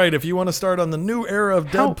 That's right. If you want to start on the new era of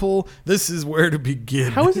Deadpool, this is where to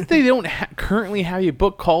begin. How is it they don't currently have a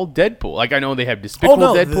book called Deadpool? Like, I know they have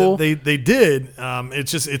Despicable Deadpool. They did.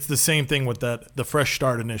 It's the same thing with the Fresh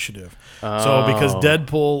Start initiative. So because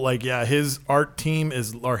Deadpool, his art team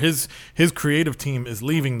his creative team is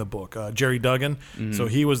leaving the book. Jerry Duggan. So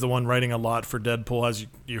he was the one writing a lot for Deadpool, as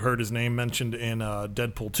you heard his name mentioned in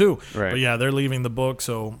Deadpool 2. Right. But yeah, they're leaving the book.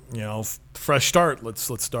 So fresh start.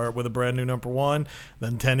 Let's start with a brand new #1.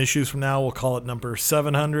 Then 10 issues from now, we'll call it number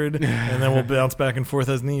 700, and then we'll bounce back and forth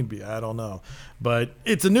as need be. I don't know, but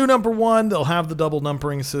it's a new #1. They'll have the double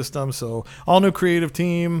numbering system, so all new creative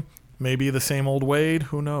team. Maybe the same old Wade.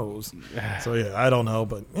 Who knows? So yeah, I don't know,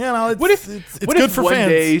 but it's what if good for one fans.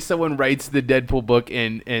 Day someone writes the Deadpool book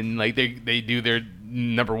and like they do their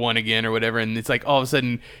 #1 again or whatever, and it's like all of a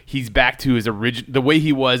sudden he's back to his the way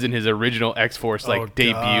he was in his original X-Force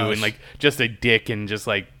debut, and like just a dick and just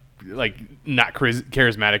like not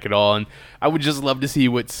charismatic at all. And I would just love to see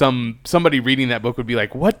what somebody reading that book would be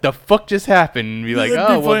like. What the fuck just happened? And be like,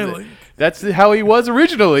 that's how he was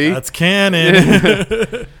originally. That's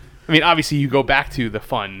canon. I mean, obviously you go back to the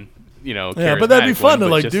fun, yeah, but that'd be fun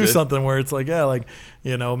to do something where it's like,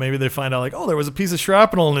 maybe they find out there was a piece of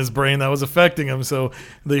shrapnel in his brain that was affecting him, so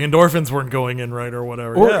the endorphins weren't going in right or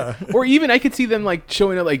whatever. Or even I could see them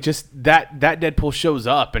showing up just that Deadpool shows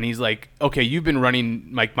up and he's like, okay, you've been running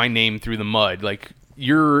my name through the mud,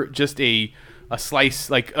 you're just a slice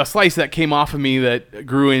that came off of me that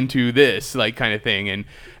grew into this kind of thing,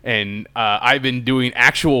 and I've been doing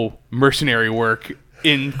actual mercenary work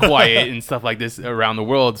in quiet and stuff like this around the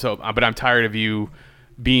world. So, but I'm tired of you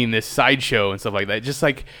being this sideshow and stuff like that. Just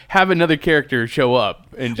have another character show up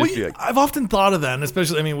and just be like. I've often thought of that, and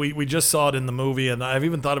especially, we just saw it in the movie, and I've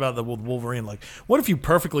even thought about that with Wolverine. What if you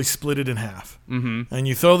perfectly split it in half, and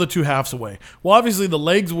you throw the two halves away? Well, obviously the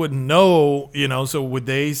legs wouldn't know, so would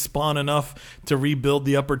they spawn enough to rebuild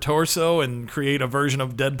the upper torso and create a version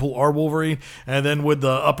of Deadpool or Wolverine? And then would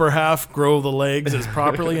the upper half grow the legs as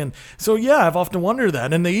properly? And so, yeah, I've often wondered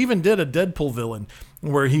that. And they even did a Deadpool villain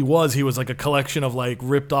where he was like a collection of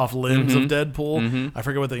ripped off limbs of Deadpool. I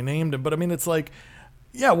forget what they named him, but it's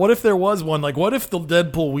yeah, what if there was one? What if the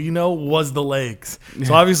Deadpool we know was the legs?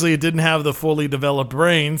 So obviously it didn't have the fully developed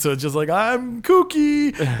brain, so it's just I'm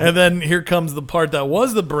kooky. And then here comes the part that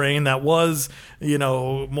was the brain, that was,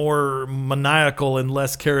 more maniacal and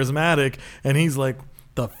less charismatic, and he's like,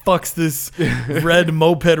 the fuck's this red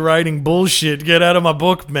moped riding bullshit? Get out of my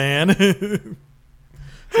book, man.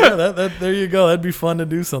 Yeah, there you go. That'd be fun to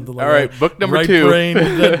do something like that. All right, book number 2. Right brain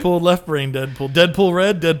Deadpool, left brain Deadpool. Deadpool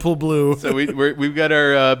red, Deadpool blue. So we've got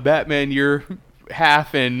our Batman year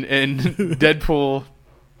half and Deadpool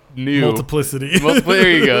new. Multiplicity. There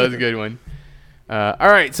you go. That's a good one. All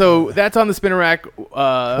right, so that's on the spinner rack.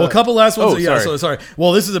 Well, a couple last ones. Sorry. Sorry.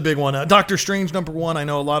 Well, this is a big one. Doctor Strange #1. I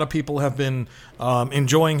know a lot of people have been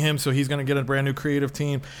enjoying him, so he's going to get a brand new creative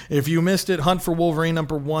team. If you missed it, Hunt for Wolverine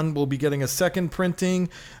 #1 will be getting a second printing.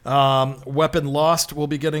 Weapon Lost will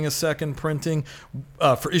be getting a second printing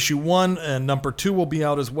for issue 1, and #2 will be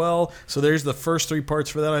out as well. So there's the first 3 parts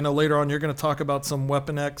for that. I know later on you're going to talk about some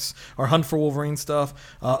Weapon X or Hunt for Wolverine stuff.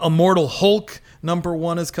 Immortal Hulk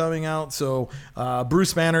 #1 is coming out. So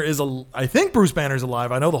Bruce Banner I think Bruce Banner is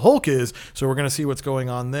alive. I know the Hulk is. So we're going to see what's going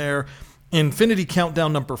on there. Infinity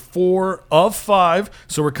Countdown #4 of 5.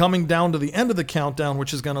 So we're coming down to the end of the countdown,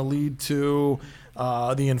 which is going to lead to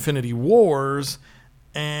the Infinity Wars.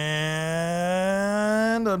 And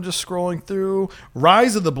I'm just scrolling through.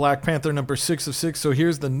 Rise of the Black Panther #6 of 6. So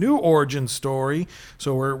here's the new origin story.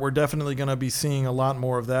 So we're definitely going to be seeing a lot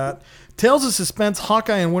more of that. Tales of Suspense,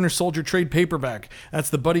 Hawkeye and Winter Soldier trade paperback. That's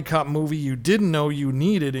the buddy cop movie you didn't know you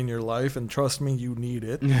needed in your life, and trust me, you need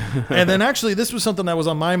it. And then actually, this was something that was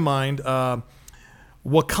on my mind.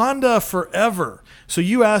 Wakanda Forever. So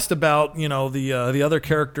you asked about, the other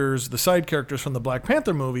characters, the side characters from the Black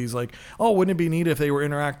Panther movies, like, oh, wouldn't it be neat if they were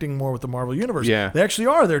interacting more with the Marvel Universe? Yeah. They actually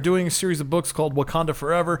are. They're doing a series of books called Wakanda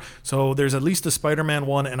Forever. So there's at least a Spider-Man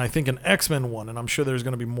one and I think an X-Men one, and I'm sure there's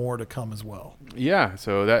going to be more to come as well. Yeah,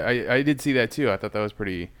 so that I did see that too. I thought that was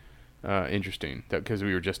pretty interesting because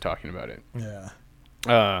we were just talking about it. Yeah.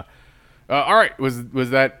 All right, is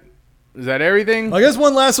that everything? I guess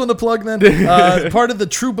one last one to plug then. Part of the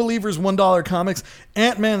True Believers $1 comics,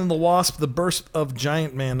 Ant-Man and the Wasp, The Burst of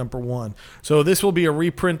Giant Man #1. So this will be a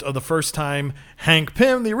reprint of the first time Hank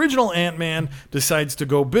Pym, the original Ant-Man, decides to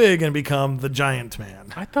go big and become the Giant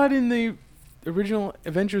Man. I thought in the original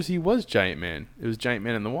Avengers he was Giant Man. It was Giant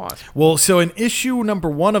Man and the Wasp. Well, so in issue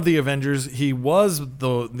 #1 of the Avengers, he was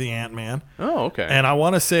the Ant-Man. Oh, okay. And I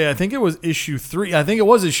want to say, I think it was issue 3. It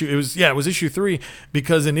was issue 3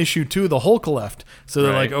 because in issue 2 the Hulk left. So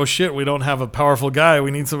they're like, oh shit, we don't have a powerful guy.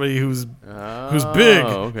 We need somebody who's big.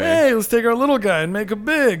 Okay. Hey, let's take our little guy and make him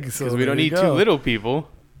big. Because we don't need 2 little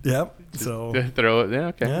people. Yep. So throw it. Yeah.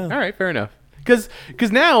 Okay. Yeah. All right. Fair enough. Because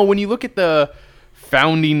now when you look at the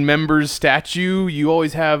founding members statue, you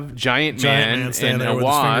always have Giant Man and a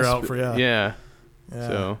Wasp. Out for, yeah.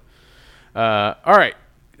 So, all right,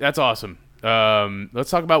 that's awesome. Let's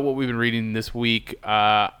talk about what we've been reading this week.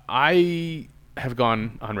 I have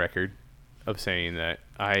gone on record of saying that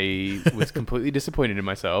I was completely disappointed in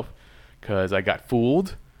myself because I got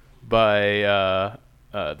fooled by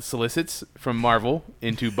the solicits from Marvel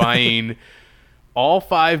into buying all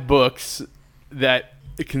 5 books that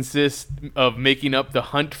it consists of making up the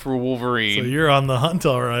Hunt for Wolverine. So you're on the hunt,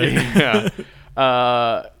 all right. Yeah.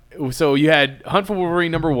 So you had Hunt for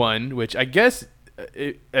Wolverine #1, which I guess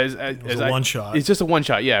as a one shot. It's just a one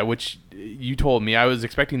shot, yeah. Which you told me I was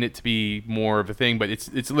expecting it to be more of a thing, but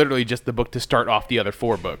it's literally just the book to start off the other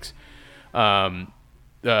 4 books.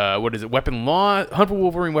 What is it? Weapon Lost, Hunt for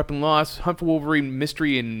Wolverine, Weapon Lost, Hunt for Wolverine,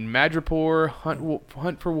 Mystery in Madripoor,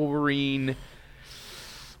 Hunt for Wolverine.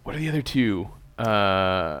 What are the other 2?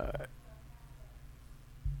 Oh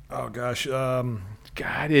gosh,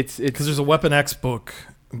 God, it's because there's a Weapon X book,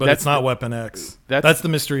 but it's not Weapon X. That's the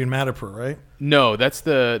Mystery in Madripoor, right? No, that's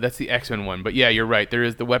the X-Men one. But yeah, you're right. There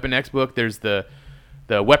is the Weapon X book. There's the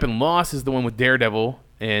Weapon Loss is the one with Daredevil,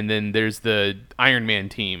 and then there's the Iron Man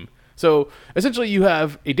team. So essentially, you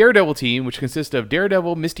have a Daredevil team, which consists of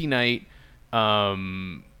Daredevil, Misty Knight,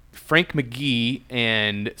 Frank McGee,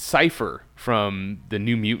 and Cypher from the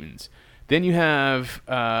New Mutants. Then you have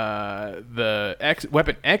the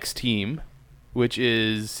Weapon X team, which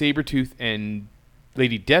is Sabretooth and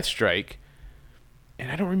Lady Deathstrike. And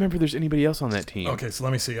I don't remember there's anybody else on that team. Okay, so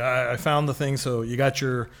let me see. I found the thing. So you got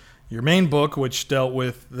your main book, which dealt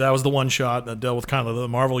with, that was the one shot that dealt with kind of the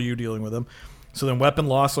Marvel U dealing with them. So then Weapon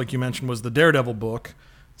Lost, like you mentioned, was the Daredevil book.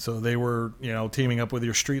 So they were, teaming up with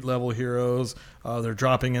your street level heroes. They're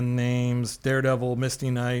dropping in names: Daredevil,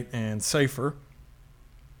 Misty Knight, and Cypher.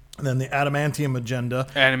 And then the Adamantium Agenda,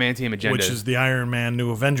 which is the Iron Man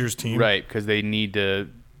New Avengers team. Right, because they need to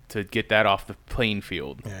get that off the playing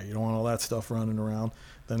field. Yeah, you don't want all that stuff running around.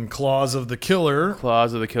 Then Claws of the Killer.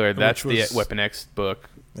 That's the Weapon X book.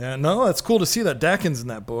 Yeah, no, that's cool to see that Daken's in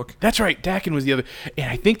that book. That's right, Daken was the other. And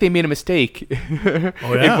I think they made a mistake in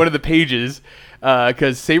one of the pages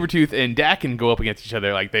because Sabretooth and Daken go up against each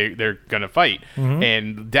other like they're going to fight. Mm-hmm.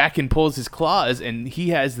 And Daken pulls his claws, and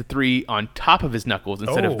he has the 3 on top of his knuckles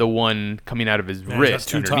instead of the one coming out of his wrist.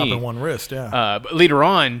 2 underneath. Top and 1 wrist, yeah. But later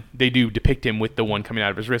on, they do depict him with the one coming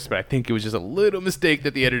out of his wrist, but I think it was just a little mistake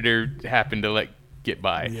that the editor happened to get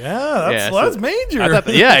by. Yeah, that's major.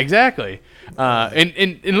 Yeah, exactly.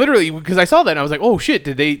 And literally, because I saw that and I was like, oh shit,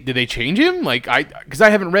 did they change him? Like because I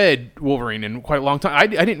haven't read Wolverine in quite a long time. I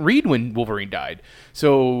didn't read when Wolverine died.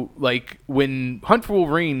 So like when Hunt for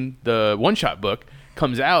Wolverine, the one-shot book,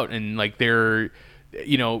 comes out and like they're,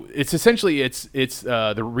 it's essentially it's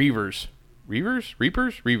the Reavers. Reavers,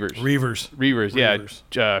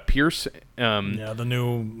 yeah. Pierce. The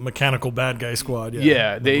new mechanical bad guy squad.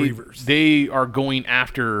 Yeah, they are going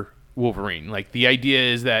after Wolverine. Like the idea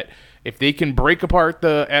is that if they can break apart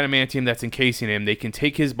the adamantium that's encasing him, they can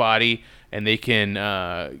take his body and they can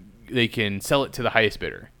sell it to the highest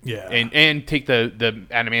bidder. Yeah, and take the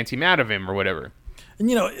adamantium out of him or whatever. And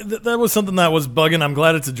that was something that was bugging. I'm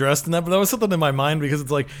glad it's addressed in that, but that was something in my mind because it's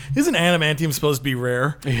like, isn't adamantium supposed to be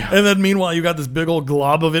rare? Yeah. And then meanwhile, you got this big old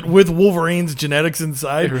glob of it with Wolverine's genetics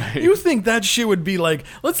inside. Right. You think that shit would be like,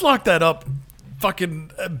 let's lock that up, fucking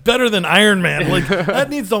better than Iron Man? Like that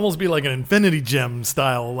needs to almost be like an Infinity Gem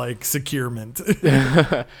style like securement.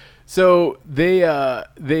 So they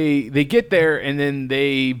get there and then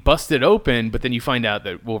they bust it open, but then you find out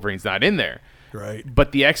that Wolverine's not in there. Right.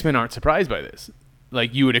 But the X-Men aren't surprised by this.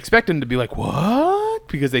 Like, you would expect them to be like, what?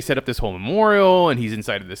 Because they set up this whole memorial, and he's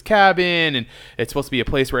inside of this cabin, and it's supposed to be a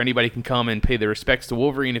place where anybody can come and pay their respects to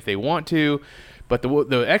Wolverine if they want to. But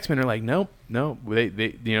the X-Men are like, no,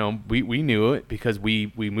 they we knew it because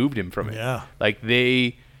we moved him from it. Yeah. Like,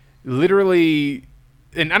 they literally,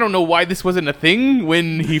 and I don't know why this wasn't a thing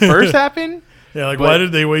when he first happened. Yeah, like, why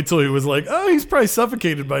did they wait till he was like, oh, he's probably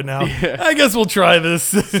suffocated by now. Yeah. I guess we'll try this.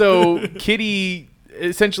 So Kitty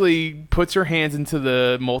essentially puts her hands into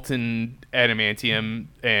the molten adamantium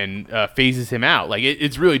and phases him out. Like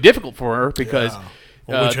it's really difficult for her because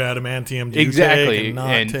which adamantium do you exactly take and not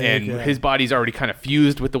and his body's already kind of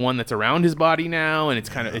fused with the one that's around his body now, and it's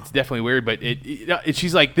kind of it's definitely weird. But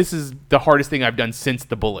she's like, this is the hardest thing I've done since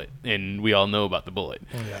the bullet, and we all know about the bullet.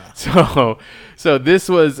 Yeah. So this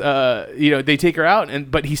was they take her out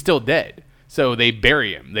but he's still dead. So they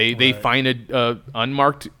bury him. They find a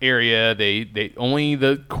unmarked area. They only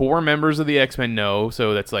the core members of the X-Men know.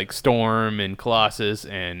 So that's like Storm and Colossus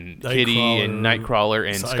and Kitty and Nightcrawler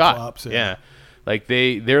and Cyclops, Scott. Yeah. Like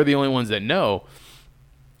they're the only ones that know.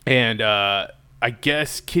 And I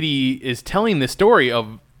guess Kitty is telling the story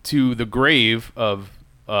to the grave of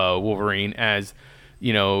Wolverine as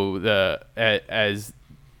the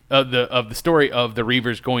story of the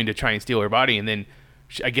Reavers going to try and steal her body, and then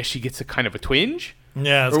I guess she gets a kind of a twinge, or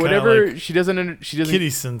whatever. Like she doesn't. Kitty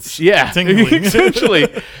sense, tingling.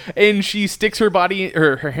 Essentially, and she sticks her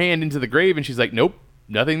hand into the grave, and she's like, "Nope,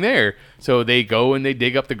 nothing there." So they go and they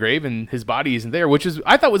dig up the grave, and his body isn't there, which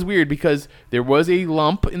I thought was weird because there was a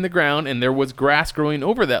lump in the ground, and there was grass growing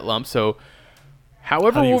over that lump. So,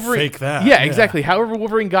 however, how do you Wolverine fake that? Yeah, exactly. However,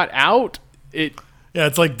 Wolverine got out. Yeah,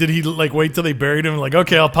 it's like, did he like wait till they buried him? Like,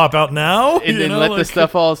 okay, I'll pop out now, and then let the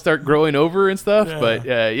stuff all start growing over and stuff. Yeah. But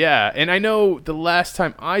and I know the last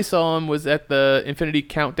time I saw him was at the Infinity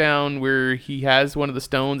Countdown where he has one of the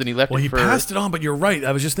stones and he left. Well, he passed it on, but you're right.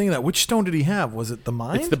 I was just thinking that. Which stone did he have? Was it the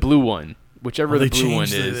Mind? It's the blue one, whichever the blue one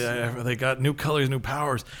is. They got new colors, new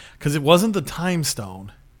powers, because it wasn't the Time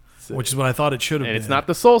Stone, which is what I thought it should have been. And it's not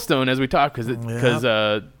the Soul Stone as we talked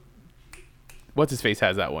because what's his face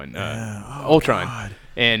has that one? Ultron. God.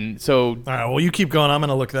 And so, all right. Well, you keep going. I'm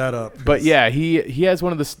gonna look that up. But yeah, he had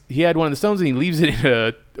one of the stones and he leaves it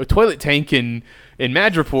in a toilet tank in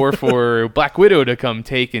Madripoor for Black Widow to come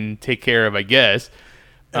take care of, I guess.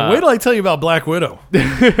 And wait till I tell you about Black Widow.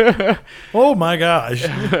 Oh my gosh!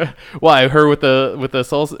 Why her with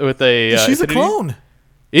a she's a clone.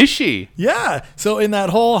 Is she? Yeah. So in that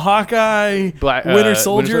whole Hawkeye Winter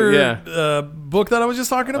Soldier book that I was just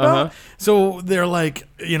talking about, so they're like,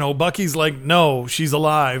 Bucky's like, no, she's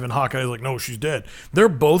alive, and Hawkeye's like, no, she's dead. They're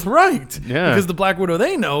both right. Yeah. Because the Black Widow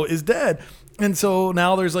they know is dead. And so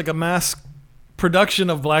now there's like a mass production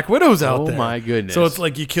of Black Widows out there. Oh my goodness. So it's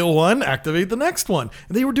like you kill one, activate the next one.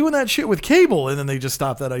 And they were doing that shit with Cable, and then they just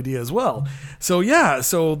stopped that idea as well. So yeah,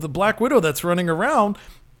 so the Black Widow that's running around,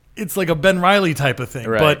 it's like a Ben Reilly type of thing,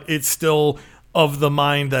 but it's still of the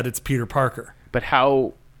mind that it's Peter Parker. But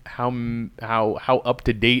how up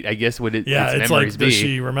to date, I guess, would its it's memories like, be? Does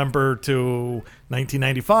she remember to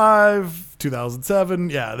 1995, 2007?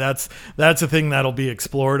 Yeah, that's a thing that'll be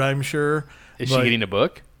explored, I'm sure. Is she getting a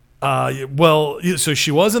book? Well, so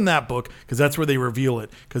she was in that book because that's where they reveal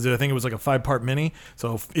it. Because I think it was like a 5-part mini.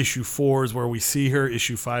 So issue 4 is where we see her.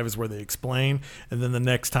 Issue 5 is where they explain. And then the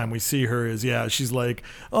next time we see her is, she's like,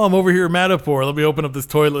 oh, I'm over here at Madripoor. Let me open up this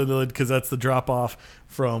toilet lid because that's the drop off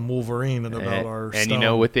from Wolverine and about our and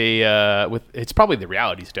stone. With it's probably the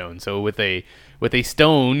Reality Stone. So with a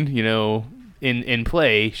stone, in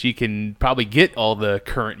play, she can probably get all the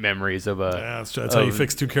current memories of a. Yeah, that's how you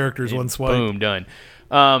fix two characters one swipe. Boom, done.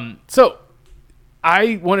 So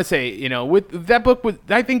I want to say, with that book,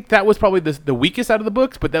 I think that was probably the weakest out of the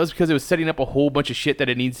books, but that was because it was setting up a whole bunch of shit that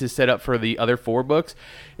it needs to set up for the other 4 books.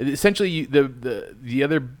 Essentially, the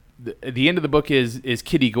end of the book is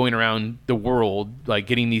Kitty going around the world, like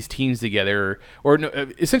getting these teams together, or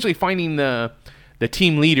essentially finding the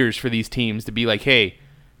team leaders for these teams to be like, hey,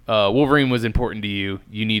 Wolverine was important to you.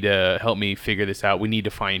 You need to help me figure this out. We need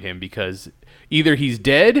to find him because either he's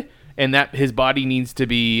dead and that his body needs to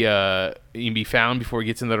be found before he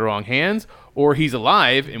gets into the wrong hands, or he's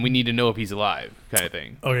alive and we need to know if he's alive, kind of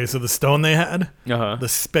thing. Okay, so the stone they had, the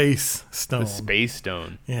Space Stone. The Space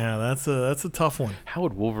Stone. Yeah, that's a tough one. How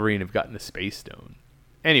would Wolverine have gotten the Space Stone?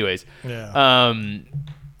 Anyways, yeah.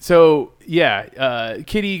 So yeah,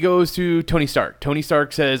 Kitty goes to Tony Stark. Tony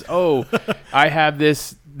Stark says, "Oh, I have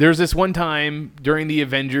this. There's this one time during the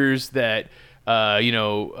Avengers that."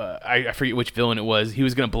 I forget which villain it was. He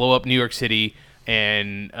was going to blow up New York City,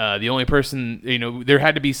 and the only person, there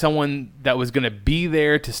had to be someone that was going to be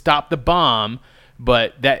there to stop the bomb,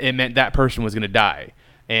 but that it meant that person was going to die.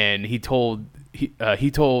 And he told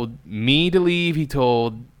me to leave. He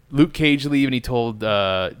told Luke Cage to leave, and he told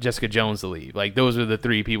Jessica Jones to leave. Like those are the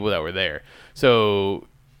 3 people that were there. So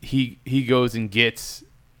he goes and gets.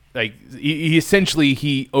 Like he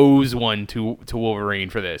essentially owes one to Wolverine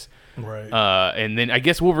for this, right? And then I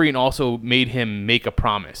guess Wolverine also made him make a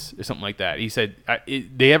promise or something like that. He said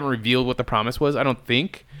they haven't revealed what the promise was, I don't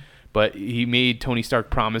think, but he made Tony Stark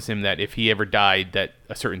promise him that if he ever died, that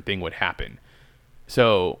a certain thing would happen.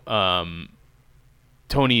 So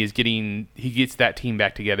Tony gets that team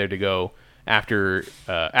back together to go after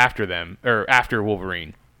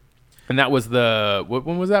Wolverine. And that was what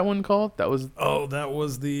one was that one called? That was the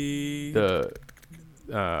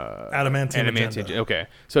adamantium agenda. Okay,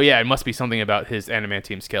 so yeah, it must be something about his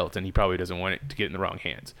adamantium skeleton. He probably doesn't want it to get in the wrong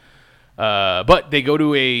hands. But they go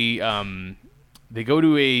to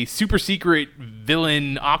a super secret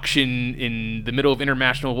villain auction in the middle of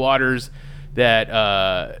international waters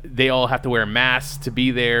that they all have to wear masks to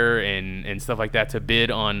be there and stuff like that to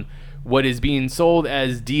bid on what is being sold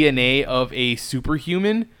as DNA of a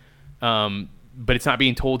superhuman. But it's not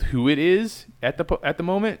being told who it is at the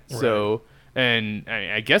moment. Right. So, and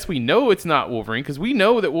I guess we know it's not Wolverine because we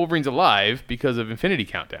know that Wolverine's alive because of Infinity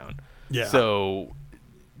Countdown. Yeah. So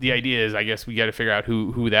the idea is, I guess we got to figure out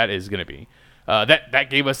who that is going to be. That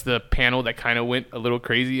gave us the panel that kind of went a little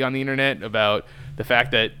crazy on the internet about the fact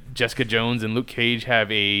that Jessica Jones and Luke Cage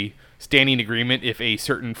have a standing agreement if a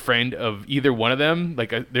certain friend of either one of them,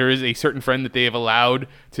 there is a certain friend that they have allowed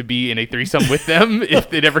to be in a threesome with them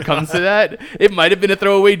if it ever comes to that. It might have been a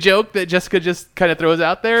throwaway joke that Jessica just kind of throws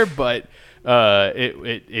out there, but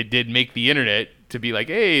it did make the internet to be like,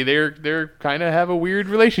 hey, they're kind of have a weird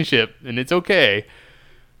relationship and it's okay.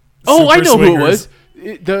 I know who it was.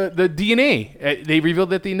 The DNA they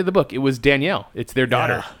revealed at the end of the book. It was Danielle. It's their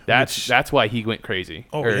daughter. Yeah, that's why he went crazy.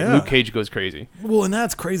 Luke Cage goes crazy. Well, and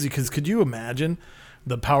that's crazy because could you imagine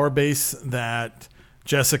the power base that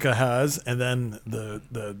Jessica has, and then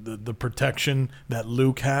the protection that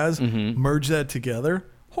Luke has? Mm-hmm. Merge that together.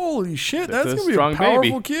 Holy shit, that's gonna be a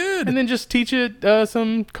powerful kid. And then just teach it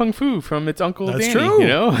some kung fu from its uncle. That's Danny,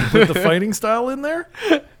 true. Put the fighting style in there.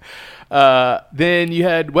 Then you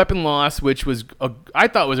had Weapon Loss, which I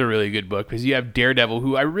thought was a really good book because you have Daredevil,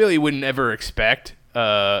 who I really wouldn't ever expect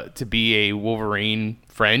to be a Wolverine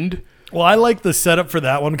friend. Well, I like the setup for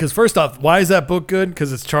that one because first off, why is that book good?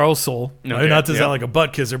 Because it's Charles Soule. Okay, not to sound like a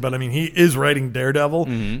butt kisser, but I mean he is writing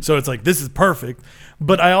Daredevil, so it's like this is perfect.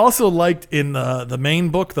 But I also liked in the main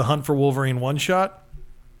book, The Hunt for Wolverine one shot,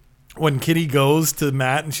 when Kitty goes to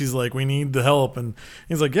Matt and she's like, we need the help. And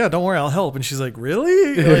he's like, yeah, don't worry, I'll help. And she's like,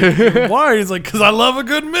 really? Like, why? He's like, because I love a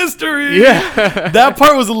good mystery. Yeah. That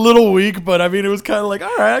part was a little weak, but I mean, it was kind of like,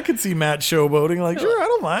 all right, I could see Matt showboating. Like, sure, I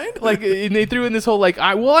don't mind. And they threw in this whole,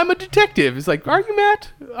 I'm a detective. It's like, are you,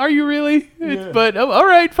 Matt? Are you really? Yeah. But, all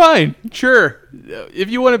right, fine. Sure. If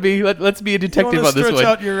you want to be, let's be a detective on this one. Stretch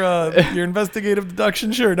out your investigative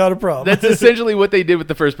deduction? Sure, not a problem. That's essentially what they did with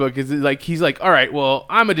the first book. Is he's like, all right, well,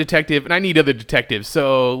 I'm a detective and I need other detectives,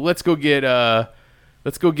 so let's go get Frank.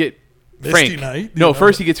 Knight, no,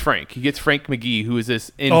 first he gets Frank. He gets Frank McGee, who is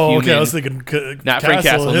this inhuman. Oh, okay. I was thinking not Frank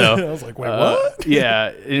Castle. No, I was like, wait, what?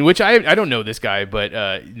 Yeah, in which I don't know this guy, but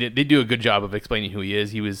they do a good job of explaining who he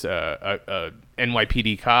is. He was a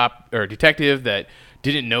NYPD cop or detective that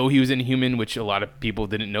didn't know he was Inhuman, which a lot of people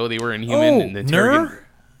didn't know they were Inhuman. Oh, Nur?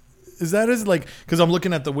 Is that his, like, because I'm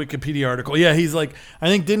looking at the Wikipedia article. Yeah, he's like, I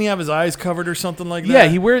think, didn't he have his eyes covered or something like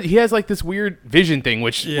that? Yeah, he has like this weird vision thing,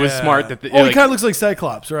 which was smart. That he kind of looks like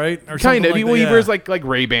Cyclops, right? Or kind of. He wears like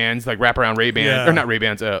Ray-Bans, like wraparound Ray-Bans, or not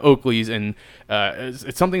Ray-Bans, Oakleys, and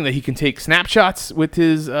it's something that he can take snapshots with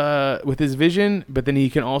his vision, but then he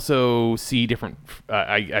can also see different,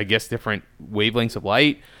 I guess, different wavelengths of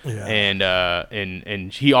light,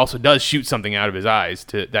 and he also does shoot something out of his eyes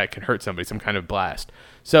that can hurt somebody, some kind of blast.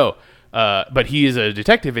 So, but he is a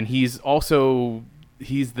detective, and he's essentially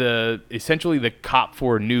the cop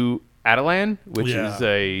for New Attilan, which is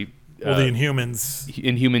the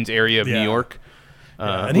Inhumans area of New York.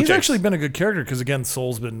 And he's actually been a good character because, again,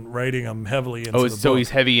 Soule's been writing him heavily into the book. So he's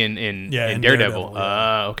heavy in Daredevil.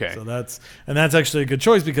 Okay. So that's actually a good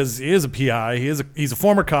choice because he is a PI. He's a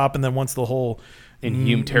former cop, and then once the whole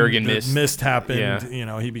Terrigen mist happened,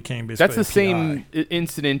 he became basically That's the same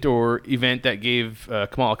incident or event that gave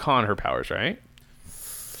Kamala Khan her powers, right?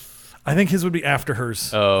 I think his would be after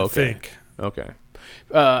hers. Oh, okay. I think. Okay.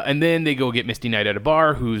 And then they go get Misty Knight at a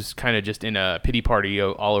bar, who's kind of just in a pity party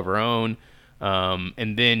all of her own.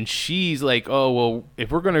 And then she's like, oh, well,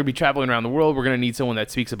 if we're going to be traveling around the world, we're going to need someone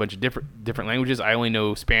that speaks a bunch of different languages. I only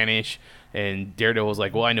know Spanish. And Daredevil's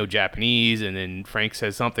like, well, I know Japanese. And then Frank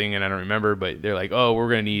says something, and I don't remember. But they're like, oh, we're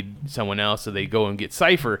going to need someone else. So they go and get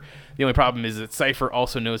Cypher. The only problem is that Cypher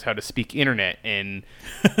also knows how to speak internet. And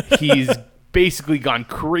he's basically gone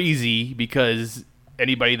crazy because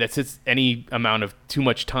anybody that sits any amount of too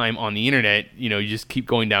much time on the internet, you just keep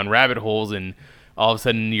going down rabbit holes. And all of a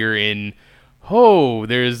sudden you're in...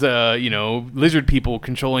 there's lizard people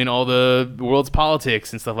controlling all the world's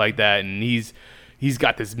politics and stuff like that, and he's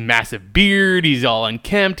got this massive beard, he's all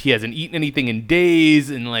unkempt, he hasn't eaten anything in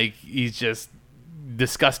days, and like he's just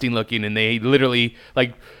disgusting looking, and they literally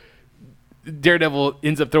like Daredevil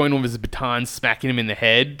ends up throwing one of his batons, smacking him in the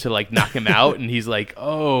head to like knock him out, and he's like,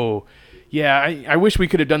 oh yeah, I wish we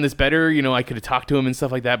could have done this better, I could have talked to him and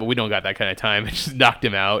stuff like that, but we don't got that kind of time. It just knocked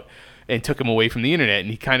him out and took him away from the internet, and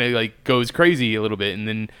he kind of like goes crazy a little bit, and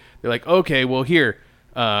then they're like, okay, well here,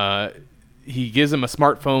 he gives him a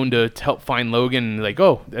smartphone to help find Logan, and like,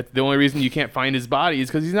 oh, that's the only reason you can't find his body is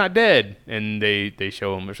because he's not dead, and they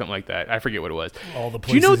show him or something like that. I forget what it was.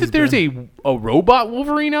 Do you know that there's a robot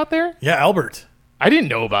Wolverine out there? Yeah, Albert. I didn't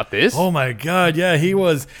know about this. Oh my god, yeah, he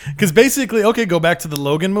was, because basically, okay, go back to the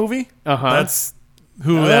Logan movie. That's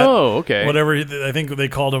whatever, I think they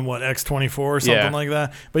called him X-24 or something like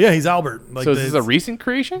that. But yeah, he's Albert. Like, so is this a recent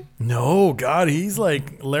creation? No, God, he's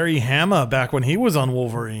like Larry Hama back when he was on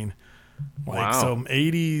Wolverine. Like some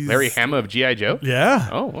 80s. Larry Hama of G.I. Joe? Yeah.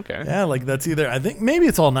 Oh, okay. Yeah, like that's either, I think maybe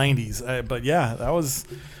it's all 90s. But yeah, that was,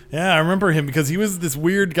 I remember him because he was this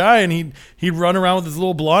weird guy, and he'd run around with this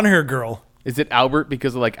little blonde hair girl. Is it Albert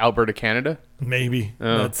because of like Alberta, Canada? Maybe.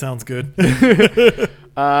 That sounds good.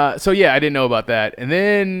 So yeah, I didn't know about that. And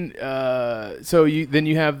then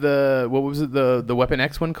you have what was it, the Weapon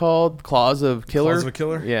X one called? Claws of Killer? Claws of a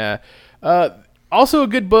Killer? Yeah. Also a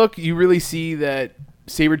good book. You really see that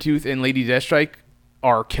Sabretooth and Lady Deathstrike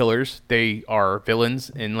are killers. They are villains,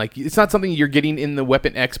 and like it's not something you're getting in the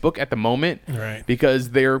Weapon X book at the moment, right? Because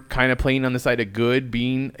they're kind of playing on the side of good,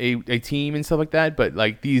 being a team and stuff like that. But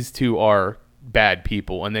like these two are bad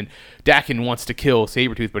people, and then Daken wants to kill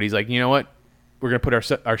Sabretooth, but he's like, you know what? We're gonna put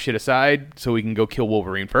our shit aside so we can go kill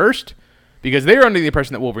Wolverine first, because they're under the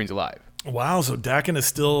impression that Wolverine's alive. Wow, so Daken is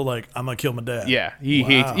still like, I'm gonna kill my dad. Yeah, he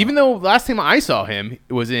hates. Even though last time I saw him,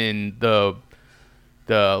 it was in the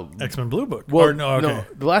X-Men Blue book. Well, no,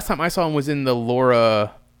 the last time I saw him was in the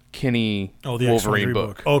Laura Kinney the Wolverine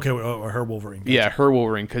book. Okay, her Wolverine. Gotcha. Yeah, her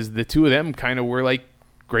Wolverine, because the two of them kind of were like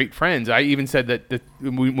great friends. I even said that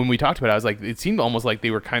when we talked about it, I was like, it seemed almost like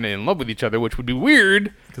they were kind of in love with each other, which would be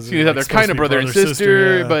weird because they're kind of brother and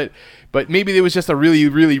sister. Yeah. But maybe it was just a really,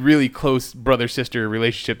 really, really close brother-sister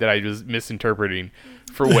relationship that I was misinterpreting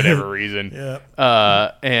for whatever reason. Yeah.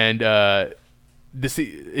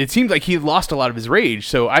 It seems like he lost a lot of his rage,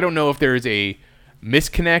 so I don't know if there's a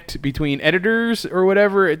misconnect between editors or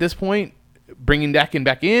whatever at this point, bringing Daken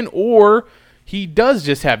back in, or he does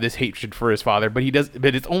just have this hatred for his father, but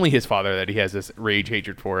it's only his father that he has this rage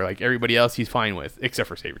hatred for. Like everybody else he's fine with, except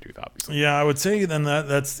for Sabretooth, obviously. Yeah, I would say then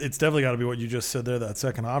it's definitely got to be what you just said there, that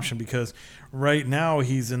second option, because right now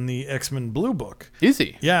he's in the X-Men Blue book. Is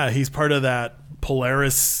he? Yeah, he's part of that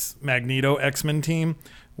Polaris Magneto X-Men team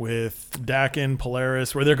with Daken,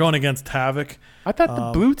 Polaris, where they're going against Havoc. I thought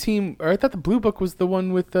the Blue book was the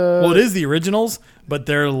one with the... Well, it is the originals, but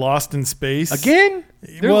they're lost in space. Again?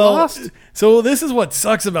 They're lost? So this is what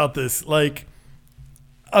sucks about this. Like,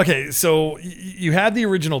 okay, so you had the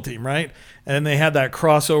original team, right? And they had that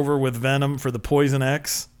crossover with Venom for the Poison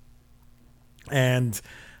X. And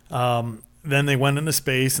then they went into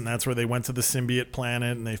space, and that's where they went to the symbiote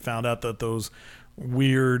planet, and they found out that those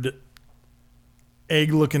weird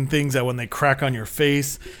egg-looking things that when they crack on your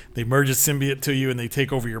face, they merge a symbiote to you, and they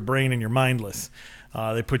take over your brain, and you're mindless.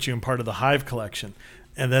 They put you in part of the Hive collection.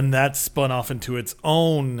 And then that spun off into its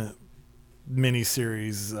own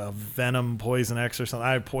miniseries, Venom, Poison X or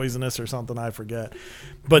something. Poisonous or something, I forget.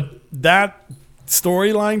 But that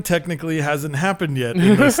storyline technically hasn't happened yet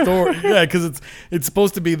in the story. Yeah, because it's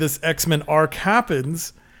supposed to be this X-Men arc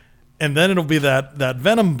happens, and then it'll be that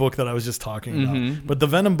Venom book that I was just talking about. But the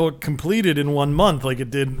Venom book completed in 1 month, like it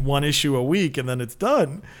did one issue a week, and then it's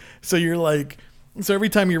done. So you're like, so every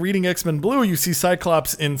time you're reading X-Men Blue, you see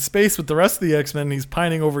Cyclops in space with the rest of the X-Men, and he's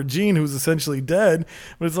pining over Jean, who's essentially dead.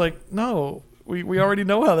 But it's like, no, we already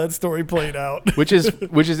know how that story played out. which is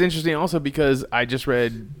interesting also because I just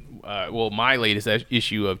read my latest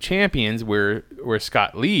issue of Champions where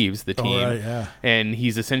Scott leaves the team. Oh, right, yeah. And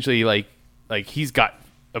he's essentially like he's got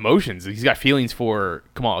emotions. He's got feelings for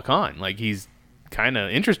Kamala Khan. Like he's kind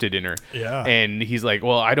of interested in her. Yeah. And he's like,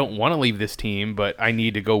 well, I don't want to leave this team, but I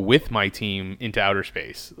need to go with my team into outer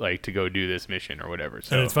space, like to go do this mission or whatever.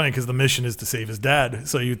 So and it's funny because the mission is to save his dad.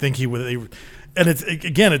 So you think he would, and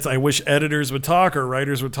it's I wish editors would talk or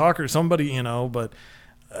writers would talk or somebody, but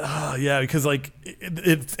yeah, because like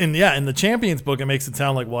it's in the Champions book, it makes it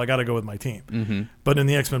sound like, well, I got to go with my team. But in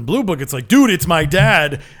the X-Men Blue book, it's like, dude, it's my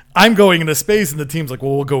dad. I'm going into space, and the team's like,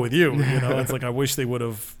 well, we'll go with you. It's like I wish they would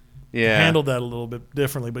have handled that a little bit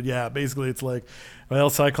differently. But yeah, basically it's like, well,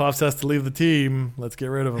 Cyclops has to leave the team. Let's get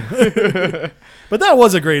rid of him. But that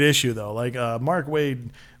was a great issue, though. Like Mark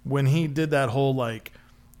Waid, when he did that whole like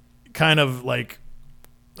kind of like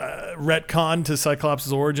retcon to Cyclops'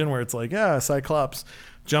 origin, where it's like, yeah, Cyclops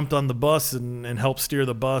jumped on the bus and helped steer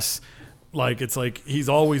the bus. Like it's like he's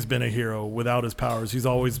always been a hero without his powers. He's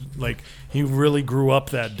always like he really grew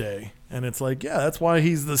up that day. And it's like, yeah, that's why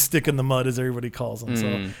he's the stick in the mud, as everybody calls him.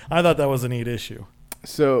 So I thought that was a neat issue.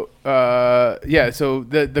 So, so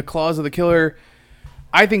the Claws of the Killer,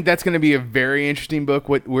 I think that's going to be a very interesting book,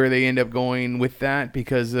 where they end up going with that,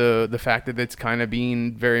 because the fact that it's kind of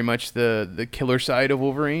being very much the killer side of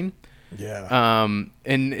Wolverine. Yeah.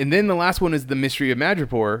 And then the last one is the Mystery of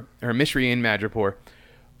Madripoor, or Mystery in Madripoor,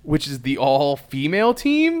 which is the all-female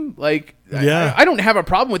team. Like, yeah. I don't have a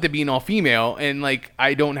problem with it being all-female, and like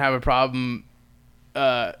I don't have a problem.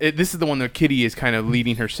 This is the one that Kitty is kind of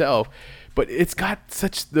leading herself, but it's got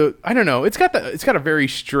such it's got a very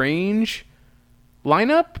strange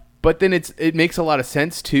lineup, but then it makes a lot of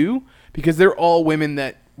sense too, because they're all women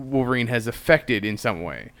that Wolverine has affected in some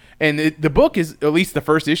way, and the book is, at least the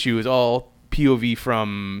first issue, is all POV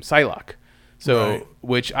from Psylocke. So, right.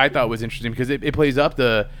 Which I thought was interesting because it plays up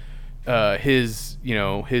his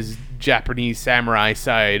Japanese samurai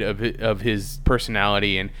side of his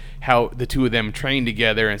personality, and how the two of them train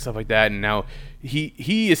together and stuff like that. And now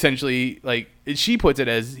he essentially, like she puts it,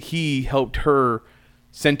 as he helped her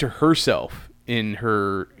center herself in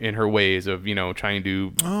her ways of trying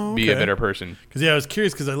to be a better person. Because I was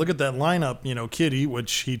curious, because I look at that lineup, Kitty,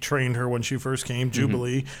 which he trained her when she first came,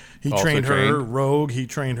 Jubilee, he also trained her, Rogue, he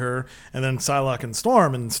trained her, and then Psylocke and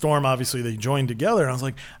Storm obviously they joined together, and I was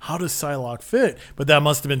like, how does Psylocke fit? But that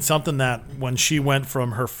must have been something that when she went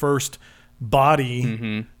from her first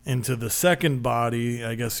body into the second body,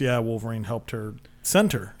 I guess Wolverine helped her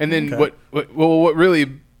center. And then what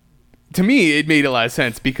really, to me, it made a lot of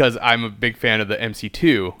sense, because I'm a big fan of the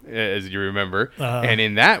MC2, as you remember. And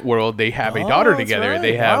in that world, they have a daughter together. Right.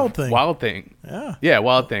 They have Wild Thing. Yeah,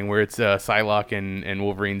 Wild Thing, where it's Psylocke and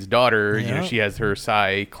Wolverine's daughter. Yeah. She has her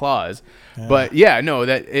Psy claws. Yeah. But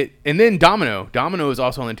and then Domino. Domino is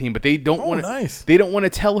also on the team, but they don't want to. Nice. They don't want to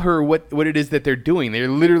tell her what it is that they're doing. They're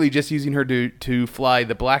literally just using her to fly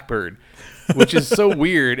the Blackbird, which is so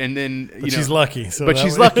weird. And then she's lucky. So but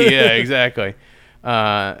she's lucky. Yeah, exactly.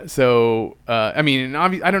 I mean,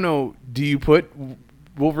 I don't know. Do you put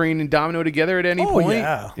Wolverine and Domino together at any point?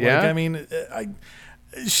 Yeah.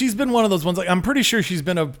 She's been one of those ones. Like, I'm pretty sure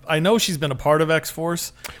I know she's been a part of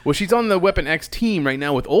X-Force. Well, she's on the Weapon X team right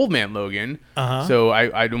now with Old Man Logan. So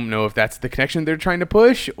I don't know if that's the connection they're trying to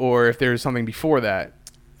push, or if there's something before that.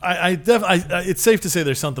 It's safe to say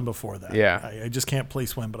there's something before that. Yeah. I just can't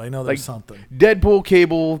place when, but I know there's something. Deadpool,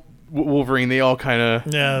 Cable, Wolverine, they all kind of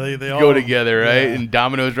they all go together, right? Yeah. And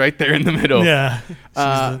Domino's right there in the middle. Yeah,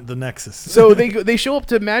 she's the nexus. So they show up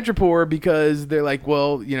to Madripoor because they're like,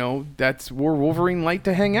 well, that's where Wolverine liked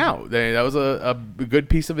to hang out. That was a good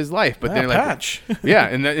piece of his life. But they're like, Patch. Yeah,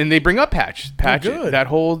 and they bring up Patch,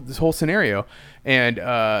 this whole scenario, and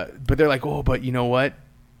but they're like, oh, but you know what?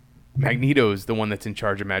 Magneto's the one that's in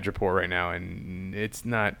charge of Madripoor right now, and it's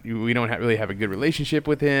not. We don't really have a good relationship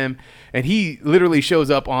with him, and he literally shows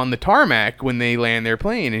up on the tarmac when they land their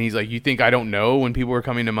plane, and he's like, "You think I don't know when people are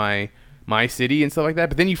coming to my city and stuff like that?"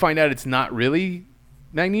 But then you find out it's not really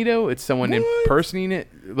Magneto; it's someone impersonating it,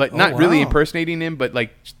 like not really impersonating him, but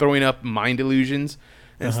like throwing up mind illusions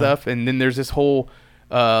and stuff. And then there's this whole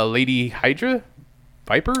Lady Hydra.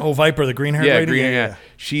 Viper? Oh, Viper, the green-haired lady? Yeah.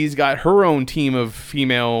 She's got her own team of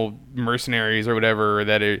female mercenaries or whatever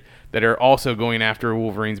that are also going after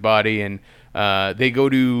Wolverine's body, and they go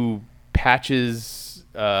to Patch's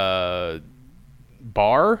bar,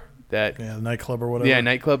 the nightclub or whatever. Yeah,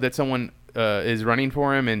 nightclub that someone is running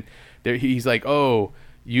for him, and he's like, "Oh,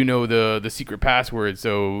 you know the secret password.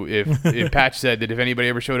 So if Patch said that if anybody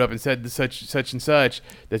ever showed up and said such and such,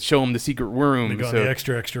 that show them the secret room. They go in the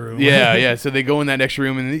extra room. Yeah. So they go in that extra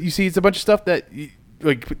room, and you see it's a bunch of stuff that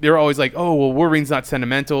like they're always like, oh well, Wolverine's not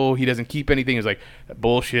sentimental. He doesn't keep anything. It's like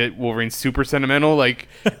bullshit. Wolverine's super sentimental. Like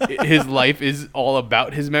his life is all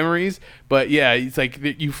about his memories. But yeah, it's like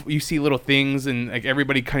you see little things, and like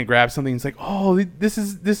everybody kind of grabs something. It's like, oh, this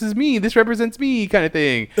is me. This represents me, kind of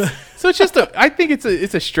thing. So it's just I think it's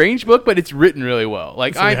a strange book, but it's written really well.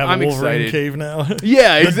 Like so I'm a excited. Cave now.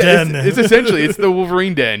 Yeah, exactly. It's essentially it's the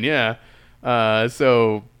Wolverine den. Yeah.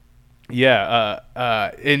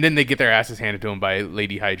 And then they get their asses handed to them by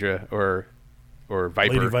Lady Hydra or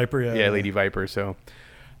Viper. Lady Viper, yeah. Yeah, Lady Viper. So,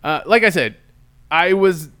 like I said, I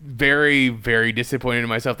was very, very disappointed in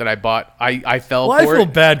myself that I bought. I fell for it. I feel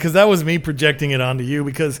bad because that was me projecting it onto you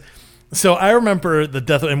because. So I remember the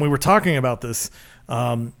death, and we were talking about this.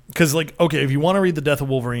 Because if you want to read the Death of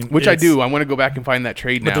Wolverine, which I do, I want to go back and find that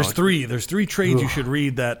trade now. But there's three trades you should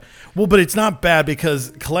read that. Well, but it's not bad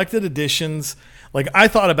because collected editions. Like I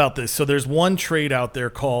thought about this. So there's one trade out there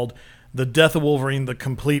called the Death of Wolverine, the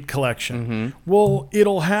complete collection. Mm-hmm. Well,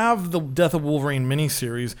 it'll have the Death of Wolverine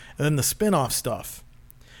miniseries and then the spin-off stuff.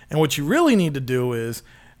 And what you really need to do is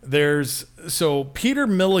Peter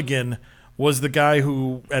Milligan was the guy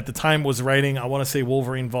who at the time was writing, I want to say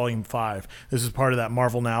Wolverine Volume 5. This is part of that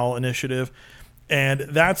Marvel Now initiative. And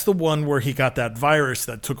that's the one where he got that virus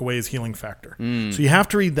that took away his healing factor. So you have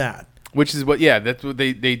to read that. Which is that's what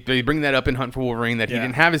they bring that up in Hunt for Wolverine, that he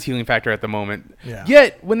didn't have his healing factor at the moment. Yeah.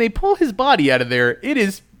 Yet, when they pull his body out of there, it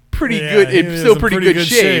is pretty good. It's still pretty good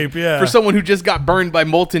shape for someone who just got burned by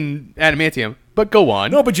molten adamantium. But go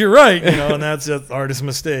on. No, but you're right, and that's an artist's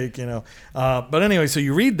mistake, But anyway, so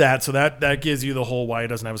you read that, so that gives you the whole why he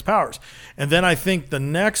doesn't have his powers. And then I think the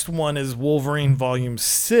next one is Wolverine Volume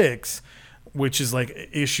 6, which is like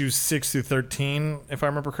issues 6 through 13, if I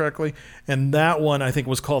remember correctly. And that one I think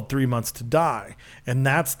was called 3 Months to Die. And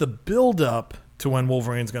that's the build-up to when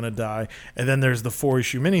Wolverine's going to die. And then there's the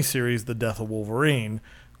 4-issue miniseries, The Death of Wolverine,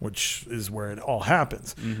 which is where it all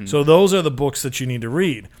happens. Mm-hmm. So those are the books that you need to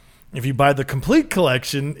read. If you buy the complete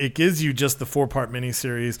collection, it gives you just the 4-part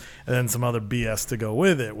miniseries and then some other BS to go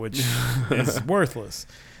with it, which is worthless.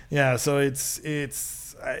 Yeah, so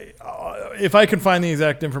if I can find the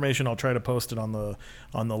exact information, I'll try to post it on the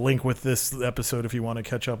link with this episode if you want to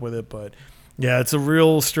catch up with it. But yeah, it's a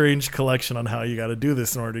real strange collection on how you got to do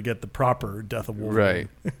this in order to get the proper Death of Wolverine.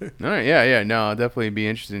 Right. All right. Yeah. No, I'll definitely be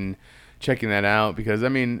interested in checking that out because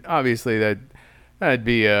obviously that'd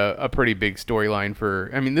be a pretty big storyline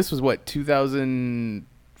for. This was what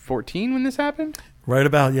 2014 when this happened. Right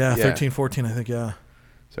about 13, 14, I think. Yeah.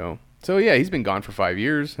 So yeah, he's been gone for 5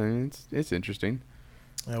 years. It's interesting.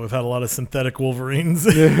 Yeah, we've had a lot of synthetic Wolverines.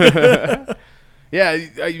 Yeah,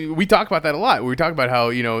 we talk about that a lot. We talk about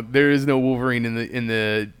how there is no Wolverine in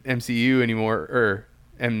the MCU anymore or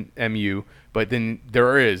MU, but then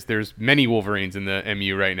there's many Wolverines in the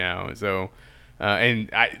MU right now. So,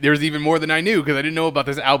 there's even more than I knew because I didn't know about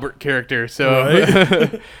this Albert character. So,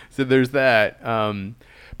 right. So there's that.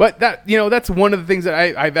 But that's one of the things that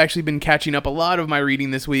I've actually been catching up a lot of my reading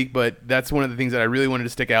this week. But that's one of the things that I really wanted to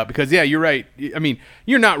stick out because you're right.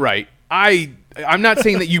 You're not right. I'm not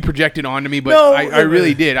saying that you projected onto me, but no, I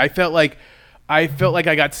really did. I felt like I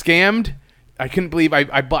got scammed. I couldn't believe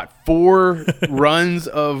I bought 4 runs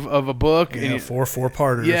of a book. Yeah, and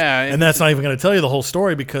 4-parters. Yeah. And that's not even going to tell you the whole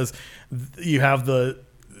story because you have the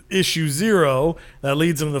issue 0 that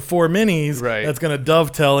leads into the 4 minis. Right. That's going to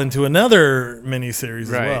dovetail into another miniseries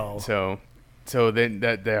as well. So then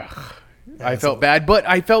I felt bad, but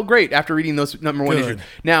I felt great after reading those number 1 issues.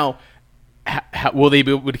 Now, will they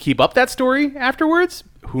be able to keep up that story afterwards?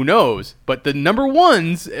 Who knows? But the number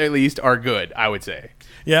 1s, at least, are good, I would say.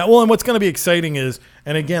 Yeah, well, and what's going to be exciting is,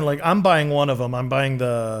 and again, like I'm buying one of them. I'm buying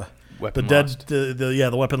the Weapon the Lost.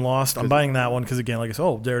 the Weapon Lost. I'm buying that one because, again, like I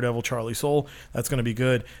said, Daredevil, Charlie Soule, that's going to be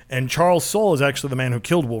good. And Charles Soule is actually the man who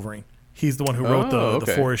killed Wolverine. He's the one who wrote the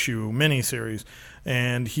 4-issue miniseries.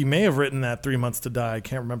 And he may have written that 3 Months to Die. I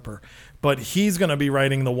can't remember. But he's going to be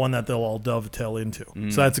writing the one that they'll all dovetail into.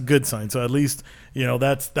 So that's a good sign. So at least,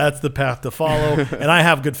 that's the path to follow. And I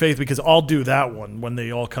have good faith because I'll do that one when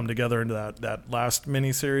they all come together into that last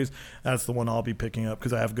miniseries. That's the one I'll be picking up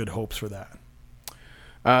because I have good hopes for that.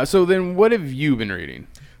 So then what have you been reading?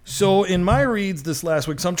 So in my reads this last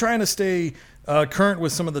week, so I'm trying to stay current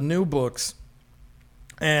with some of the new books.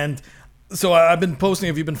 And so I've been posting,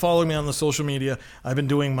 if you've been following me on the social media, I've been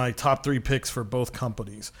doing my top 3 picks for both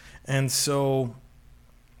companies. And so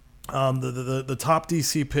the top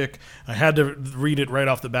DC pick, I had to read it right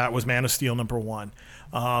off the bat, was Man of Steel #1.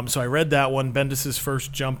 So I read that one, Bendis'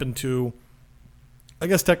 first jump into, I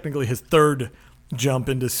guess technically his third jump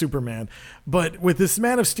into Superman. But with this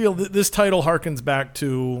Man of Steel, this title harkens back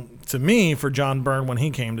to me for John Byrne when he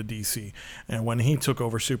came to DC and when he took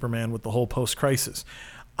over Superman with the whole post-crisis.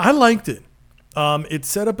 I liked it. It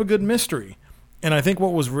set up a good mystery. And I think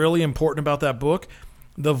what was really important about that book,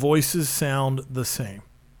 the voices sound the same.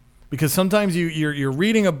 Because sometimes you're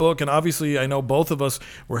reading a book, and obviously I know both of us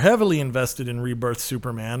were heavily invested in Rebirth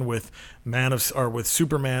Superman with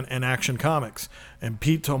Superman and Action Comics. And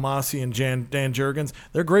Pete Tomasi and Dan Jurgens,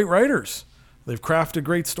 they're great writers. They've crafted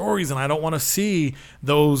great stories, and I don't want to see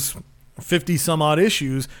those 50-some-odd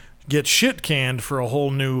issues get shit-canned for a whole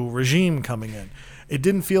new regime coming in. It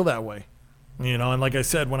didn't feel that way. And like I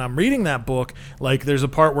said, when I'm reading that book, like there's a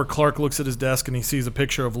part where Clark looks at his desk and he sees a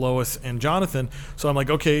picture of Lois and Jonathan. So I'm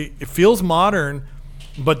like, okay, it feels modern,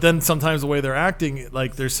 but then sometimes the way they're acting,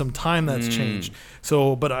 like there's some time that's changed.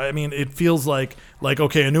 So, but I mean, it feels like,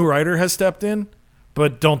 okay, a new writer has stepped in,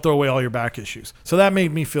 but don't throw away all your back issues. So that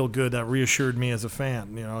made me feel good. That reassured me as a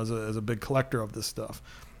fan, as a big collector of this stuff.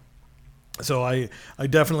 So I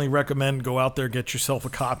definitely recommend go out there, get yourself a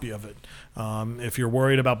copy of it. If you're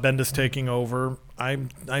worried about Bendis taking over,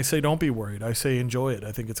 I say don't be worried. I say enjoy it.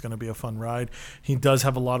 I think it's going to be a fun ride. He does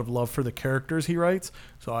have a lot of love for the characters he writes,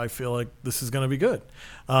 so I feel like this is going to be good.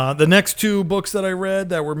 The next 2 books that I read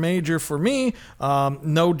that were major for me,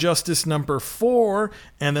 No Justice #4,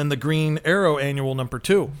 and then the Green Arrow Annual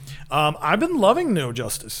 #2. I've been loving No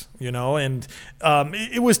Justice, and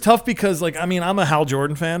it was tough because, I'm a Hal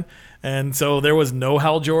Jordan fan. And so there was no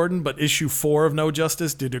Hal Jordan, but issue 4 of No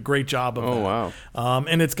Justice did a great job of that. Oh, wow.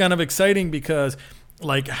 And it's kind of exciting because,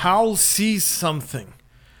 Hal sees something.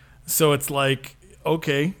 So it's like,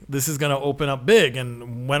 okay, this is going to open up big.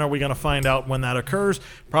 And when are we going to find out when that occurs?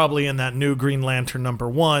 Probably in that new Green Lantern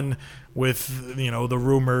 #1 with, the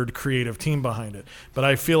rumored creative team behind it. But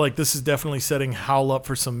I feel like this is definitely setting Hal up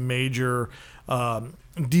for some major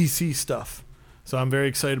DC stuff. So I'm very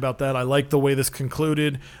excited about that. I like the way this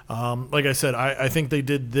concluded. Like I said, I think they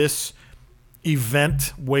did this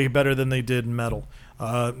event way better than they did Metal.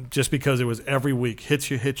 Just because it was every week. Hits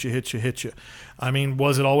you. I mean,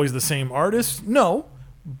 was it always the same artist? No.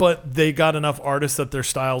 But they got enough artists that their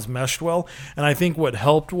styles meshed well. And I think what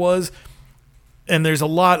helped was, and there's a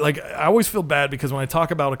lot, I always feel bad because when I talk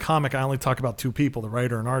about a comic, I only talk about 2 people, the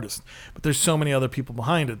writer and artist. But there's so many other people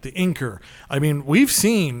behind it. The inker. I mean, we've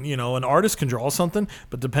seen, an artist can draw something,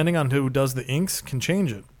 but depending on who does the inks can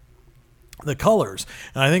change it. The colors.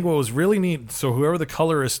 And I think what was really neat, so whoever the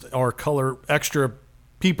colorist or color extra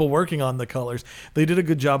people working on the colors, they did a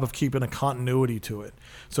good job of keeping a continuity to it.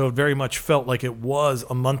 So it very much felt like it was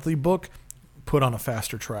a monthly book put on a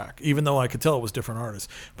faster track, even though I could tell it was different artists.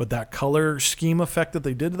 But that color scheme effect that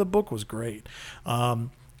they did to the book was great.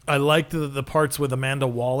 I liked the parts with Amanda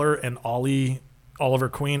Waller and Oliver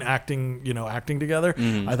Queen acting together.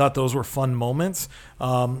 I thought those were fun moments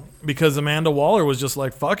because Amanda Waller was just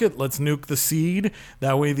like, fuck it, let's nuke the seed.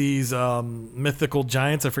 That way these mythical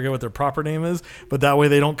giants, I forget what their proper name is, but that way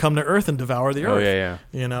they don't come to Earth and devour the Earth.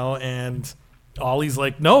 Oh, yeah. And Ollie's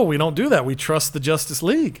like, no, we don't do that. We trust the Justice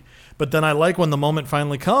League. But then I like when the moment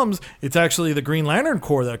finally comes, it's actually the Green Lantern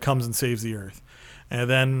Corps that comes and saves the Earth. And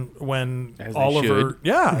then when Oliver,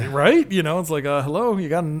 right? It's like, hello, you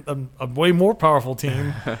got a way more powerful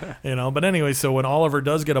team, But anyway, so when Oliver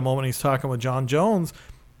does get a moment, he's talking with John Jones,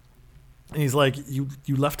 and he's like, you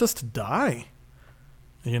left us to die,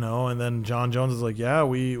 And then John Jones is like, yeah,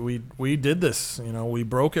 we did this, we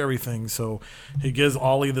broke everything. So he gives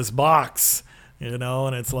Ollie this box, and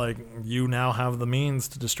it's like, you now have the means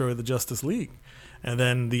to destroy the Justice League. And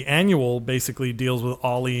then the annual basically deals with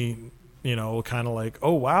Ollie, kind of like,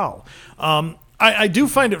 oh, wow. I do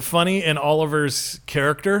find it funny in Oliver's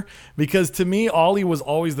character because to me, Ollie was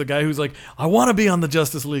always the guy who's like, I want to be on the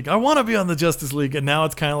Justice League. I want to be on the Justice League. And now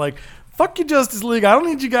it's kind of like, fuck you, Justice League. I don't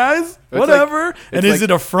need you guys. Whatever. And is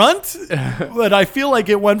it a front? But I feel like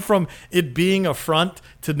it went from it being a front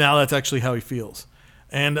to now that's actually how he feels.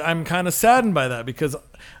 And I'm kind of saddened by that because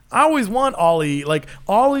I always want Ollie. Like,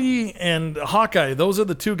 Ollie and Hawkeye, those are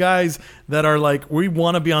the two guys that are like, we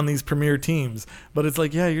want to be on these premier teams. But it's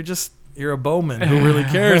like, yeah, you're a Bowman who really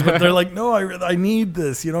cares. But they're like, no, I need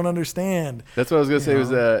this. You don't understand. That's what I was going to say.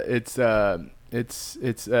 It's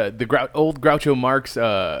the old Groucho Marx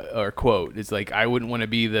or quote. It's like, I wouldn't want to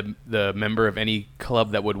be the member of any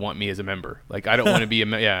club that would want me as a member. Like, I don't want to be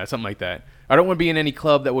something like that. I don't want to be in any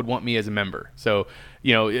club that would want me as a member. So,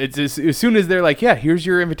 it's as soon as they're like, yeah, here's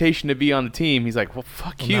your invitation to be on the team. He's like, well,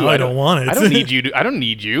 fuck you. No, I don't want it. I don't need you. I don't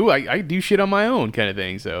need you. I do shit on my own kind of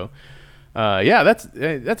thing. So, I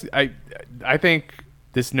think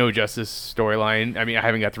this No Justice storyline. I mean, I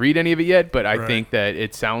haven't got to read any of it yet, but I think that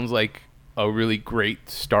it sounds like a really great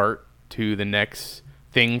start to the next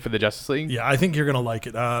thing for the Justice League. Yeah, I think you're gonna like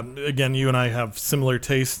it. Again, you and I have similar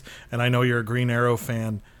tastes, and I know you're a Green Arrow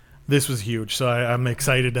fan. This was huge, so I'm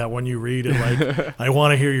excited that when you read it, like, I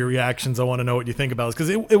want to hear your reactions. I want to know what you think about it because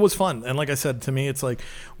it was fun. And like I said, to me, it's like,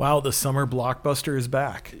 wow, the summer blockbuster is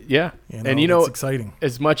back. Yeah, it's exciting.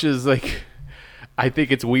 As much as like, I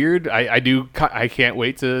think it's weird. I can't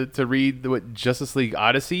wait to read what Justice League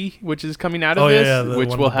Odyssey, which is coming out of this,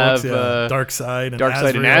 which will have Darkseid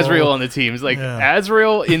and Azrael on the team. It's like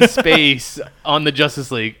Azrael in space on the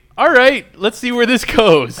Justice League. All right, let's see where this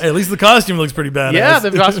goes. Hey, at least the costume looks pretty badass. Yeah,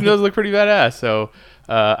 the costume does look pretty badass. So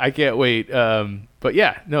I can't wait. But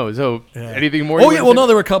anything more? Oh, yeah. Well, no,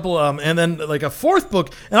 there were a couple. And then like a fourth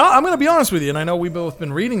book. And I'm going to be honest with you. And I know we've both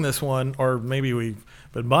been reading this one, or maybe we've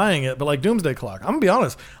been buying it. But like Doomsday Clock, I'm going to be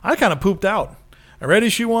honest. I kind of pooped out. I read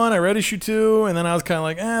issue 1, I read issue 2, and then I was kind of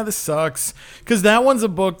like, this sucks. Because that one's a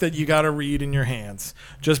book that you got to read in your hands.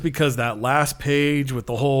 Just because that last page with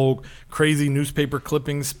the whole crazy newspaper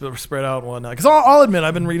clippings spread out and whatnot. Because I'll admit,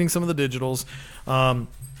 I've been reading some of the digitals.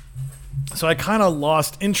 So I kind of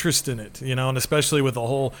lost interest in it, and especially with the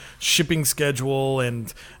whole shipping schedule.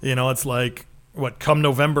 And, it's like, come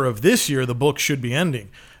November of this year, the book should be ending.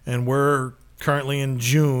 And we're currently in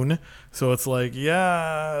June. So it's like,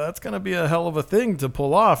 that's going to be a hell of a thing to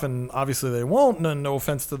pull off. And obviously they won't. And no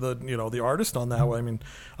offense to the artist on that way. I mean,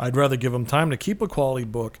 I'd rather give them time to keep a quality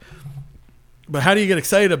book. But how do you get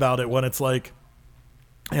excited about it when it's like,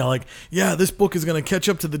 this book is going to catch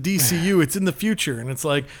up to the DCU. It's in the future. And it's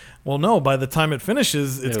like, well, no, by the time it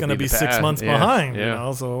finishes, it's going to be 6 months behind.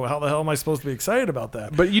 Yeah. So how the hell am I supposed to be excited about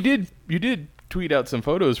that? But you did tweet out some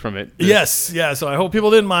photos from it. Yes. Yeah. So I hope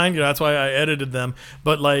people didn't mind. That's why I edited them.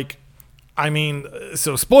 But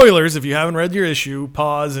so spoilers, if you haven't read your issue,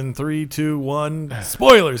 pause in 3, 2, 1.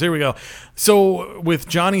 Spoilers. Here we go. So with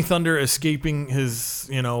Johnny Thunder escaping his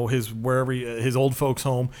old folks'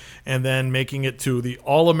 home and then making it to the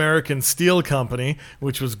All-American Steel Company,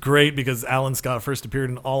 which was great because Alan Scott first appeared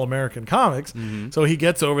in All-American Comics. Mm-hmm. So he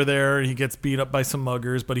gets over there and he gets beat up by some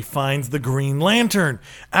muggers, but he finds the Green Lantern,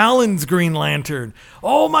 Alan's Green Lantern.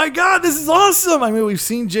 Oh my God, this is awesome. I mean, we've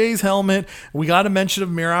seen Jay's helmet. We got a mention of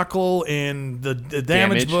Miracle in the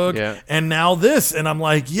Damage book. Yeah. And now this. And I'm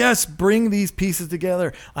like, yes, bring these pieces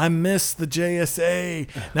together. I miss the JSA.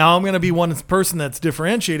 Now I'm going to be one person that's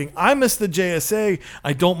differentiating. I miss the JSA.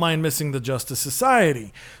 I don't mind missing the Justice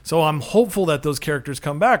Society. So I'm hopeful that those characters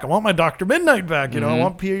come back. I want my Dr. Midnight back. I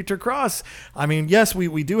want Pieter Cross. I mean, yes,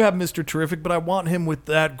 we do have Mr. Terrific, but I want him with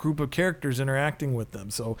that group of characters interacting with them.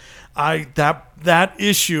 So that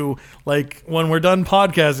issue, like when we're done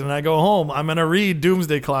podcasting and I go home, I'm going to read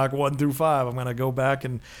Doomsday Clock 1 through 5. I'm going to go back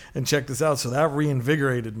and check this out. So that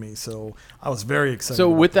reinvigorated me. So I was very excited. So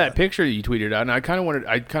with that picture you tweeted out, and I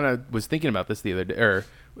kind of was thinking about this the other day, or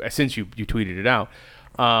since you tweeted it out,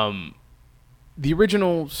 the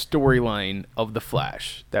original storyline of The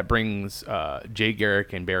Flash that brings Jay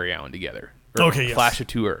Garrick and Barry Allen together. Okay, Flash of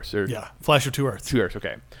Two Earths. Flash of Two Earths. Two Earths,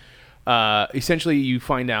 okay. Essentially, you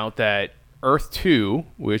find out that Earth 2,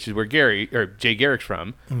 which is where Jay Garrick's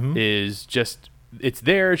from, is just... It's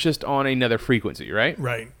just on another frequency, right?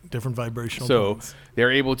 Right. Different vibrational bands. So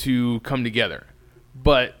they're able to come together.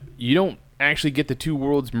 But you don't actually get the two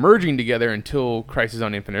worlds merging together until Crisis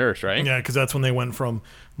on Infinite Earths, right? Yeah, because that's when they went from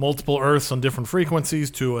multiple Earths on different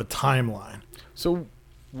frequencies to a timeline. So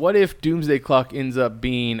what if Doomsday Clock ends up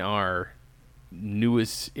being our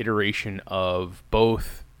newest iteration of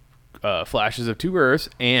both Flashes of Two Earths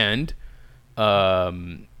and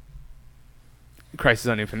Crisis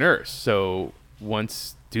on Infinite Earths? So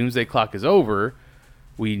once Doomsday Clock is over,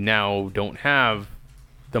 we now don't have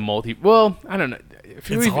the multi. Well, I don't know.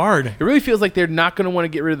 It's hard. It really feels like they're not going to want to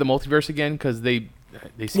get rid of the multiverse again because they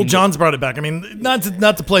seem. Well, John's brought it back. I mean, not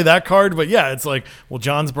to play that card, but yeah, it's like, well,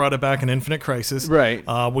 John's brought it back in Infinite Crisis. Right.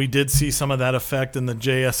 We did see some of that effect in the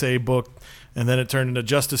JSA book, and then it turned into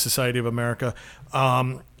Justice Society of America.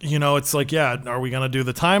 It's like, yeah, are we going to do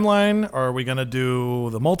the timeline? Or are we going to do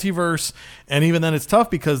the multiverse? And even then it's tough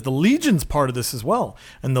because the Legion's part of this as well.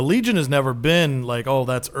 And the Legion has never been like, oh,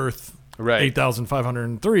 that's Earth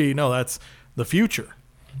 8,503. No, that's the future.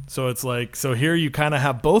 So it's like, so here you kind of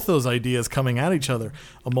have both those ideas coming at each other,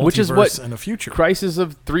 a multiverse which is what and a future. Crisis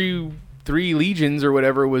of three Legions or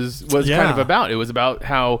whatever was kind of about. It was about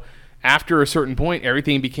how after a certain point,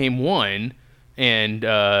 everything became one. And,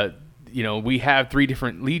 we have three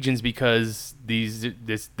different legions because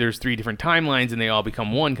there's three different timelines and they all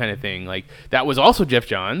become one kind of thing. Like that was also Jeff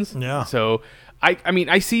Johns. Yeah. So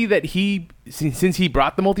I see that since he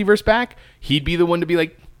brought the multiverse back, he'd be the one to be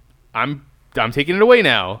like, I'm taking it away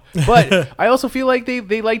now. But I also feel like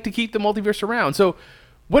they like to keep the multiverse around. So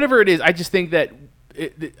whatever it is, I just think that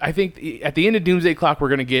I think at the end of Doomsday Clock, we're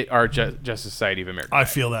going to get our Justice Society of America. I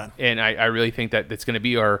feel that. And I really think that it's going to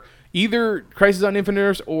be our either Crisis on Infinite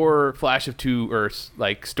Earths or Flash of Two Earths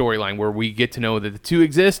like storyline where we get to know that the two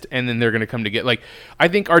exist and then they're going to come together. Like I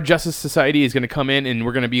think our Justice Society is going to come in and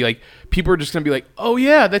we're going to be like, people are just going to be like, oh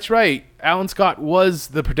yeah, that's right. Alan Scott was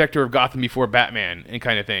the protector of Gotham before Batman and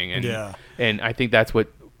kind of thing. And, and I think that's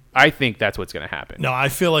what's going to happen. No, I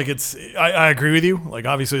feel like I agree with you. Like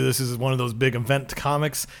obviously this is one of those big event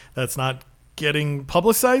comics that's not getting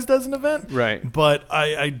publicized as an event. Right. But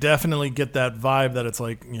I definitely get that vibe that it's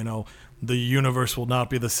like, the universe will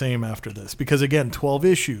not be the same after this. Because again, 12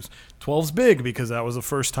 issues. 12's big because that was the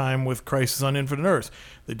first time with Crisis on Infinite Earths.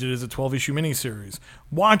 They did it as a 12-issue miniseries.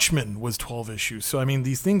 Watchmen was 12 issues. So, I mean,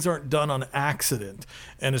 these things aren't done on accident.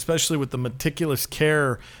 And especially with the meticulous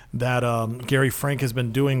care that Gary Frank has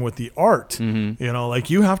been doing with the art. Mm-hmm.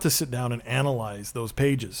 Like you have to sit down and analyze those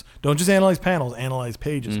pages. Don't just analyze panels, analyze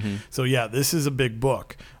pages. Mm-hmm. So, yeah, this is a big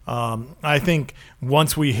book. I think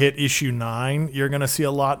once we hit issue 9, you're going to see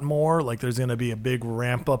a lot more. Like there's going to be a big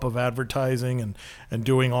ramp up of advertising and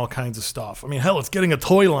doing all kinds of stuff. I mean, hell, it's getting a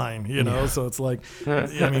toy line, so it's like,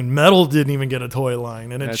 Metal didn't even get a toy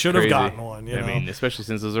line and it should have gotten one. I mean, especially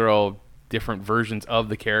since those are all different versions of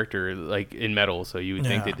the character like in Metal. So you would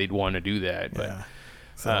think that they'd want to do that. But. Yeah.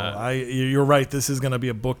 So you're right. This is going to be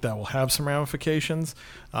a book that will have some ramifications,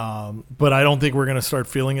 but I don't think we're going to start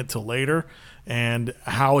feeling it till later. And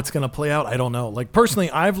how it's going to play out, I don't know. Like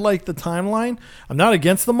personally, I've liked the timeline. I'm not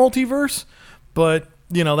against the multiverse, but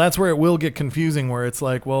that's where it will get confusing. Where it's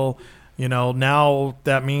like, well, now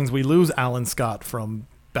that means we lose Alan Scott from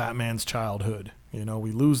Batman's childhood.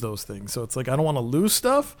 We lose those things. So it's like, I don't want to lose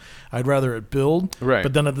stuff. I'd rather it build. Right.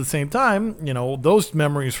 But then at the same time, those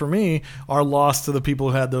memories for me are lost to the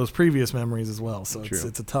people who had those previous memories as well. So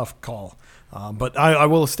it's a tough call. But I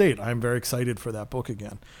will state, I'm very excited for that book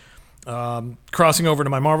again. Crossing over to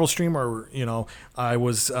my Marvel stream, or I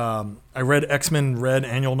read X-Men Red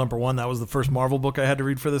Annual #1. That was the first Marvel book I had to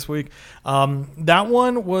read for this week. That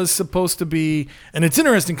one was supposed to be, and it's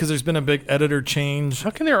interesting because there's been a big editor change. How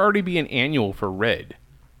can there already be an annual for Red?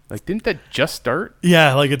 Like, didn't that just start?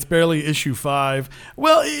 Yeah, like it's barely issue 5.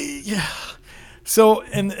 Well, yeah. So,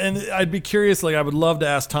 and I'd be curious. Like, I would love to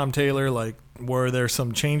ask Tom Taylor, like, were there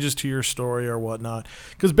some changes to your story or whatnot?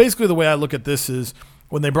 Because basically, the way I look at this is,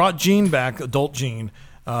 when they brought Jean back, adult Jean,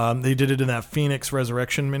 they did it in that Phoenix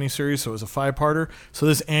Resurrection miniseries, so it was a 5-parter. So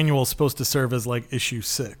this annual is supposed to serve as like issue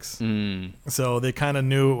 6. So they kind of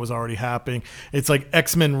knew it was already happening. It's like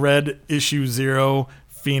X-Men Red issue 0,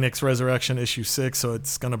 Phoenix Resurrection issue 6, so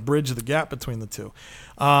it's going to bridge the gap between the two.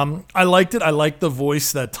 I liked it. I liked the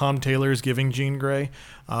voice that Tom Taylor is giving Jean Grey.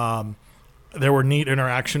 There were neat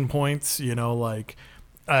interaction points, like...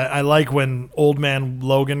 I like when old man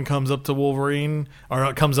Logan comes up to Wolverine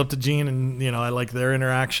or comes up to Jean, and I like their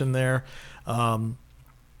interaction there. I'm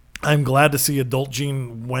glad to see adult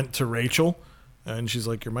Jean went to Rachel, and she's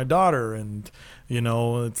like, "You're my daughter," and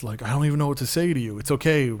it's like, I don't even know what to say to you. It's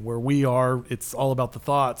okay where we are. It's all about the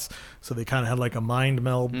thoughts. So they kind of had like a mind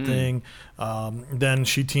meld thing. Then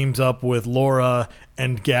she teams up with Laura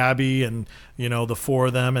and Gabby, and the 4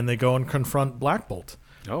 of them, and they go and confront Black Bolt.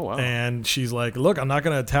 Oh, wow. And she's like, look, I'm not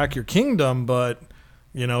going to attack your kingdom, but,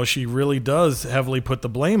 she really does heavily put the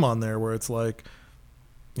blame on there where it's like,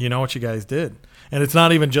 what you guys did. And it's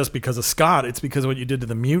not even just because of Scott. It's because of what you did to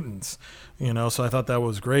the mutants, So I thought that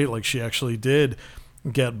was great. Like she actually did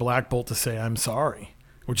get Black Bolt to say, I'm sorry,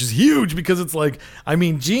 which is huge because it's like, I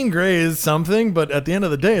mean, Jean Grey is something, but at the end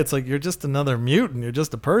of the day, it's like you're just another mutant. You're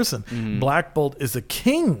just a person. Mm-hmm. Black Bolt is a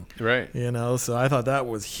king. Right. You know, so I thought that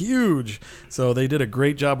was huge. So they did a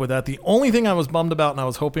great job with that. The only thing I was bummed about, and I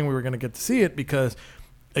was hoping we were going to get to see it because,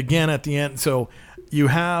 again, at the end, so you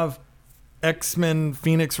have X-Men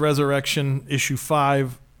Phoenix Resurrection issue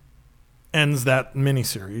 5 ends that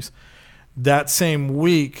miniseries. That same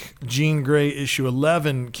week, Jean Grey issue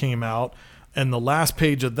 11 came out, and the last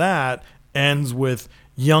page of that ends with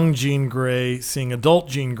young Jean Grey seeing adult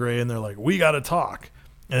Jean Grey, and they're like, we got to talk.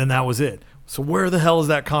 And that was it. So where the hell is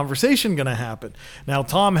that conversation going to happen? Now,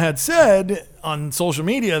 Tom had said on social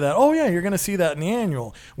media that, oh, yeah, you're going to see that in the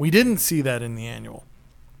annual. We didn't see that in the annual.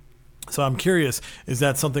 So I'm curious, is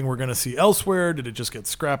that something we're going to see elsewhere? Did it just get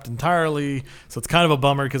scrapped entirely? So it's kind of a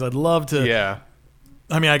bummer because I'd love to. Yeah.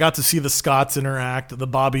 I mean, I got to see the Scotts interact, the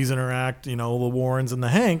Bobbies interact, you know, the Warrens and the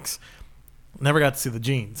Hanks. Never got to see the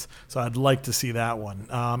Jeans. So I'd like to see that one.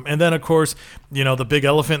 And then, of course, you know, the big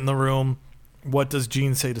elephant in the room, what does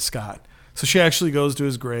Jean say to Scott? So she actually goes to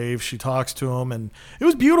his grave. She talks to him, and it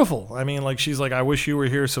was beautiful. I mean, like, she's like, I wish you were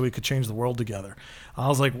here so we could change the world together. I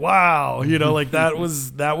was like, wow, you know, like that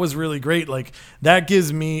was really great. Like that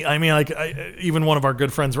gives me, I mean, like even one of our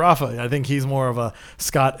good friends, Rafa, I think he's more of a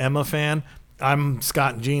Scott Emma fan. I'm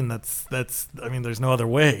Scott and Jean. That's. I mean, there's no other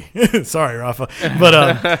way. Sorry, Rafa,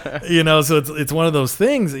 but you know, so it's one of those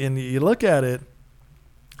things, and you look at it.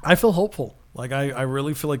 I feel hopeful. Like I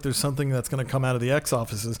really feel like there's something that's going to come out of the X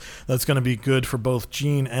offices that's going to be good for both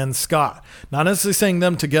Jean and Scott. Not necessarily saying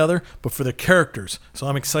them together, but for the characters. So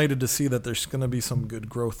I'm excited to see that there's going to be some good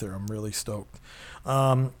growth there. I'm really stoked.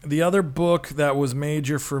 The other book that was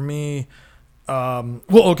major for me. I'm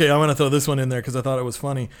going to throw this one in there because I thought it was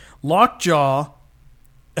funny. Lockjaw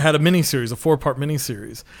had a miniseries, a 4-part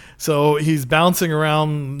miniseries. So he's bouncing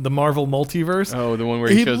around the Marvel multiverse. Oh, the one where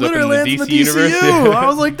he shows up in the DC universe. I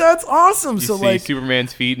was like, that's awesome. You see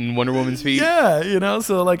Superman's feet and Wonder Woman's feet. Yeah, you know,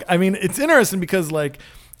 so like, I mean, it's interesting because like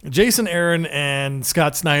Jason Aaron and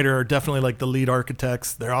Scott Snyder are definitely like the lead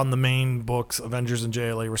architects. They're on the main books, Avengers and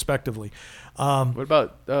JLA respectively. What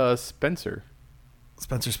about Spencer?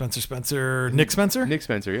 Spencer. Nick Spencer? Nick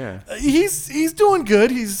Spencer, yeah. He's doing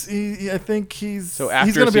good. I think he's so after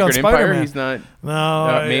he's going to be on Secret Empire, Spider-Man. He's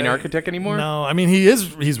not main architect anymore? No, I mean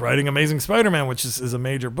he's writing Amazing Spider-Man, which is a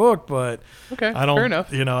major book, but okay, I don't, fair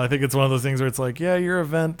enough. You know, I think it's one of those things where it's like, yeah, your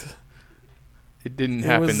event it didn't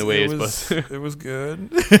happen the way it's supposed to. It was good.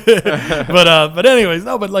 but anyways,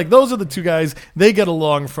 no, but like those are the two guys. They get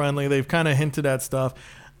along friendly. They've kind of hinted at stuff.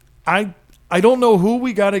 I don't know who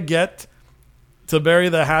we got to get to bury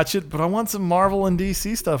the hatchet, but I want some Marvel and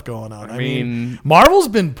DC stuff going on. I mean, Marvel's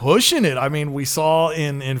been pushing it. I mean, we saw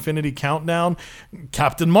in Infinity Countdown,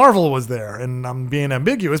 Captain Marvel was there, and I'm being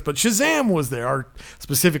ambiguous, but Shazam was there, or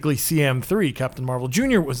specifically CM3, Captain Marvel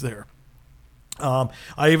Jr. was there.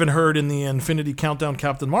 I even heard in the Infinity Countdown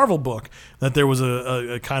Captain Marvel book that there was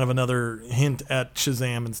a kind of another hint at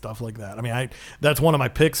Shazam and stuff like that. I mean, that's one of my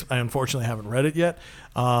picks. I unfortunately haven't read it yet.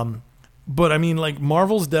 But I mean, like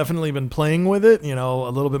Marvel's definitely been playing with it, you know,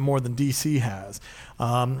 a little bit more than DC has.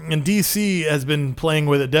 And DC has been playing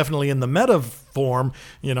with it definitely in the meta form.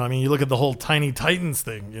 You know, I mean, you look at the whole Tiny Titans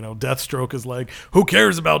thing, you know, Deathstroke is like, who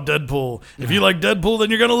cares about Deadpool? If you like Deadpool,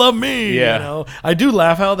 then you're going to love me. Yeah. You know, I do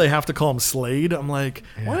laugh how they have to call him Slade. I'm like,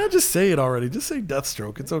 why not just say it already? Just say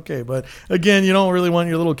Deathstroke. It's okay. But again, you don't really want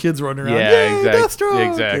your little kids running around. Yeah,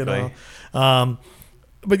 Deathstroke. Exactly. You know?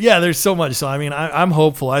 But yeah, there's so much. So I mean, I'm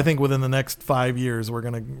hopeful. I think within the next 5 years, we're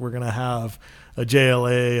gonna have a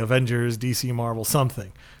JLA, Avengers, DC, Marvel,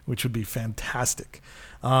 something, which would be fantastic.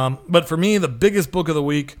 But for me, the biggest book of the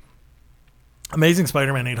week, Amazing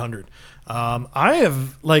Spider-Man 800. Dan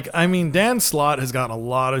Slott has gotten a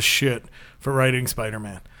lot of shit for writing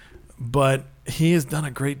Spider-Man, but he has done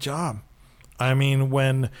a great job. I mean,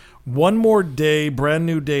 when One More Day, Brand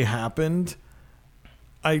New Day happened,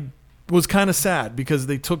 I was kind of sad because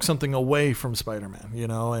they took something away from Spider-Man, you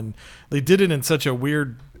know, and they did it in such a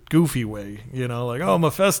weird, goofy way, you know, like, oh,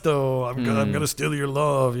 Mephisto, I'm gonna steal your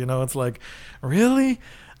love, you know. It's like, really?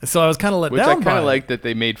 So I was kind of let down. Which I kind of like that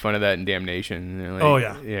they made fun of that in Damnation. Like, oh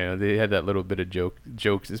yeah, yeah, they had that little bit of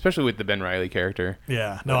jokes, especially with the Ben Reilly character.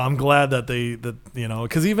 Yeah, no, I'm glad that you know,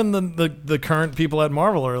 because even the current people at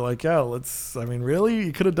Marvel are like, yeah, let's. I mean, really,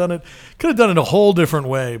 you could have done it a whole different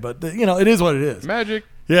way, but you know, it is what it is. Magic.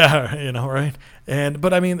 Yeah, you know, right?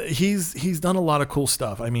 But I mean, he's done a lot of cool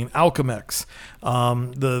stuff. I mean, Alchemex, the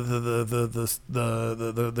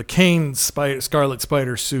Kane Scarlet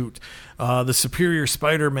Spider suit, the Superior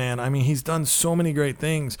Spider-Man. I mean, he's done so many great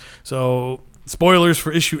things. So, spoilers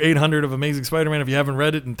for issue 800 of Amazing Spider-Man. If you haven't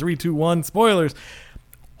read it, in 3, 2, 1, spoilers.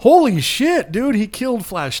 holy shit, dude, he killed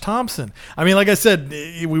Flash Thompson. I mean, like I said,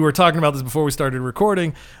 we were talking about this before we started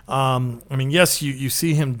recording. I mean, yes, you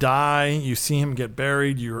see him die. You see him get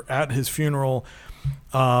buried. You're at his funeral.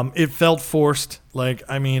 It felt forced. Like,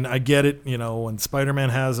 I mean, I get it. You know, when Spider-Man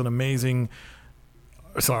has an amazing...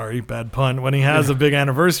 Sorry, bad pun. When he has a big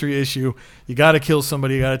anniversary issue, you got to kill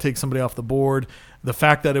somebody. You got to take somebody off the board. The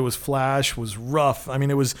fact that it was Flash was rough. I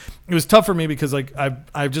mean, it was tough for me because like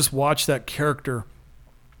I've just watched that character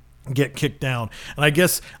get kicked down, and I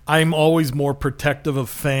guess I'm always more protective of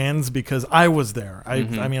fans because I was there. I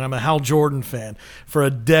mean, I'm a Hal Jordan fan. For a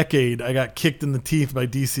decade, I got kicked in the teeth by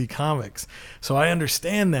DC Comics, so I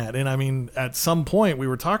understand that. And I mean, at some point, we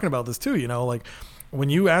were talking about this too. You know, like. When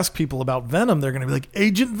you ask people about Venom, they're going to be like,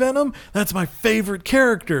 Agent Venom? That's my favorite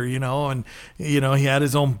character, you know. And, you know, he had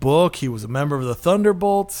his own book. He was a member of the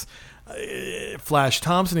Thunderbolts. Flash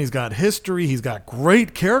Thompson, he's got history. He's got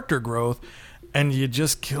great character growth. And you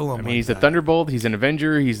just kill him. I mean, he's a Thunderbolt. He's an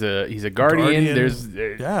Avenger. He's a Guardian.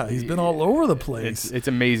 He's been all over the place. It's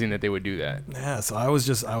amazing that they would do that. Yeah, so I was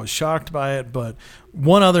shocked by it. But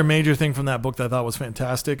one other major thing from that book that I thought was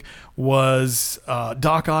fantastic was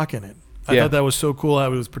Doc Ock in it. I thought that was so cool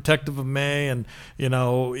how he was protective of May, and you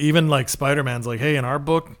know, even like Spider-Man's like, hey, in our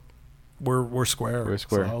book, we're square. We're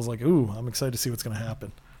square. So I was like, ooh, I'm excited to see what's going to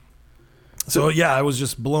happen. So yeah, I was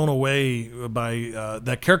just blown away by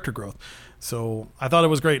that character growth. So I thought it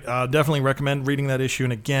was great. Definitely recommend reading that issue.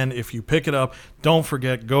 And again, if you pick it up, don't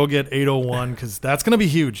forget, go get 801 because that's going to be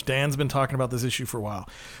huge. Dan's been talking about this issue for a while.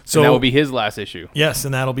 So and that will be his last issue. Yes,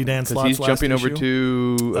 and that'll be Dan Slott's last issue. He's jumping over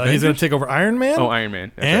to he's going to take over Iron Man. Oh, Iron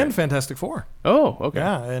Man. That's and right. Fantastic Four. Oh, okay.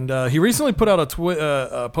 Yeah, and he recently put out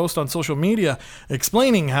a post on social media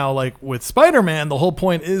explaining how, like, with Spider-Man, the whole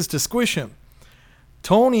point is to squish him.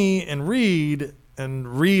 Tony and Reed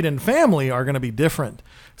and family are going to be different.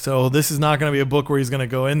 So this is not going to be a book where he's going to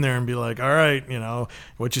go in there and be like, all right, you know,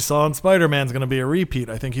 what you saw in Spider-Man is going to be a repeat.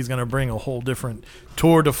 I think he's going to bring a whole different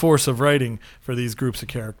tour de force of writing for these groups of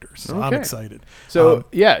characters. So I'm excited. So,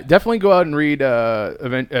 definitely go out and read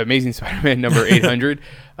Amazing Spider-Man number 800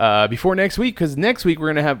 before next week, because next week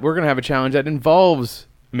we're gonna have a challenge that involves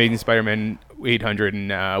Amazing Spider-Man 800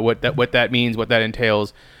 and what that means, what that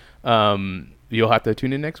entails. You'll have to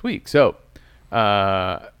tune in next week. So.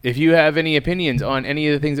 If you have any opinions on any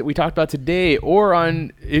of the things that we talked about today or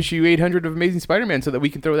on issue 800 of Amazing Spider-Man so that we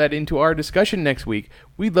can throw that into our discussion next week,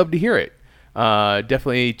 we'd love to hear it.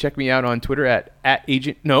 Definitely check me out on Twitter at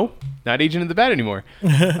Agent... No, not Agent of the Bat anymore.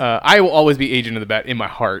 I will always be Agent of the Bat in my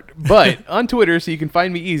heart. But on Twitter, so you can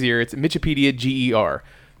find me easier, it's Mitchipedia, GER.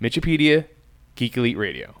 Mitchipedia, Geek Elite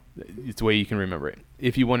Radio. It's the way you can remember it.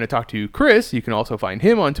 If you want to talk to Chris, you can also find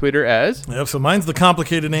him on Twitter as... Yep, so mine's the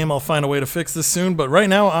complicated name. I'll find a way to fix this soon. But right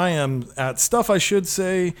now I am at Stuff I Should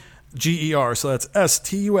Say GER. So that's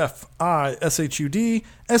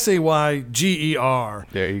STUFISHUDSAYGER.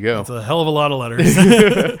 There you go. That's a hell of a lot of letters.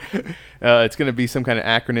 It's going to be some kind of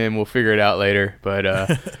acronym. We'll figure it out later. But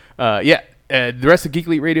the rest of Geek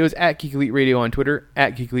Elite Radio is at Geek Elite Radio on Twitter,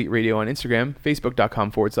 at Geek Elite Radio on Instagram,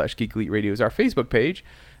 Facebook.com/Geek Elite Radio is our Facebook page,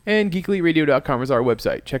 and GeekEliteRadio.com is our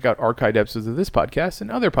website. Check out archived episodes of this podcast and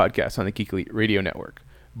other podcasts on the Geek Elite Radio Network.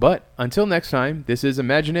 But until next time, this is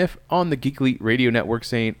Imagine If on the Geek Elite Radio Network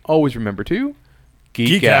saying, always remember to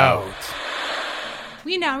geek out.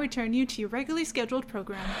 We now return you to your regularly scheduled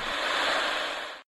program.